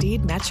resumes on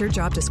Indeed match your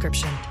job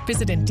description.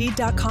 Visit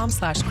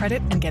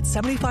Indeed.com/credit and get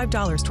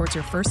 $75 towards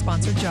your first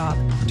sponsored job.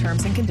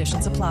 Terms and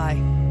conditions apply.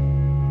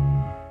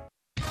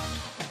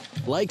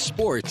 Like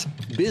sports,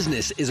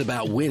 business is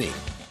about winning.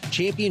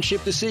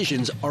 Championship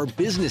decisions are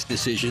business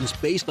decisions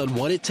based on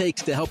what it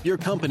takes to help your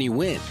company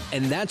win.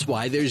 And that's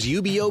why there's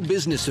UBO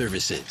Business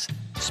Services,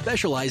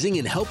 specializing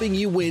in helping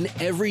you win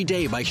every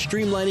day by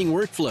streamlining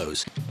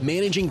workflows,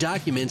 managing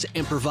documents,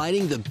 and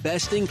providing the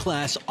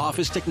best-in-class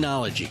office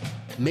technology.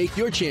 Make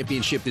your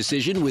championship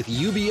decision with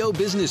UBO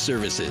Business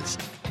Services.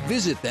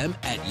 Visit them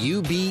at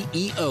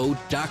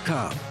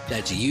ubeo.com.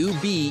 That's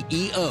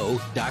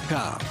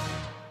ubeo.com.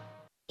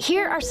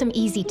 Here are some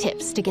easy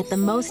tips to get the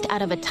most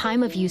out of a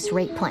time-of-use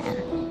rate plan.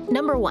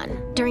 Number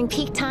 1, during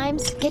peak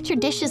times, get your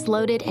dishes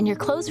loaded and your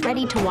clothes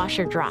ready to wash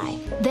or dry.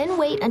 Then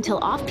wait until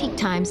off-peak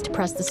times to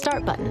press the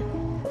start button.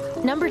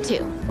 Number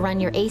 2, run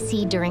your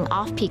AC during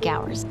off-peak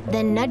hours.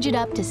 Then nudge it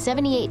up to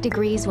 78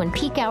 degrees when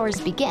peak hours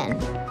begin.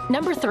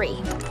 Number 3,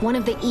 one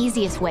of the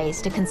easiest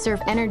ways to conserve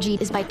energy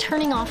is by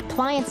turning off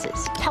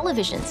appliances,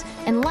 televisions,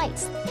 and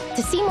lights.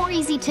 To see more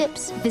easy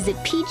tips, visit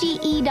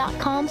pge.com/TOU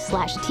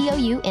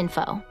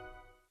info.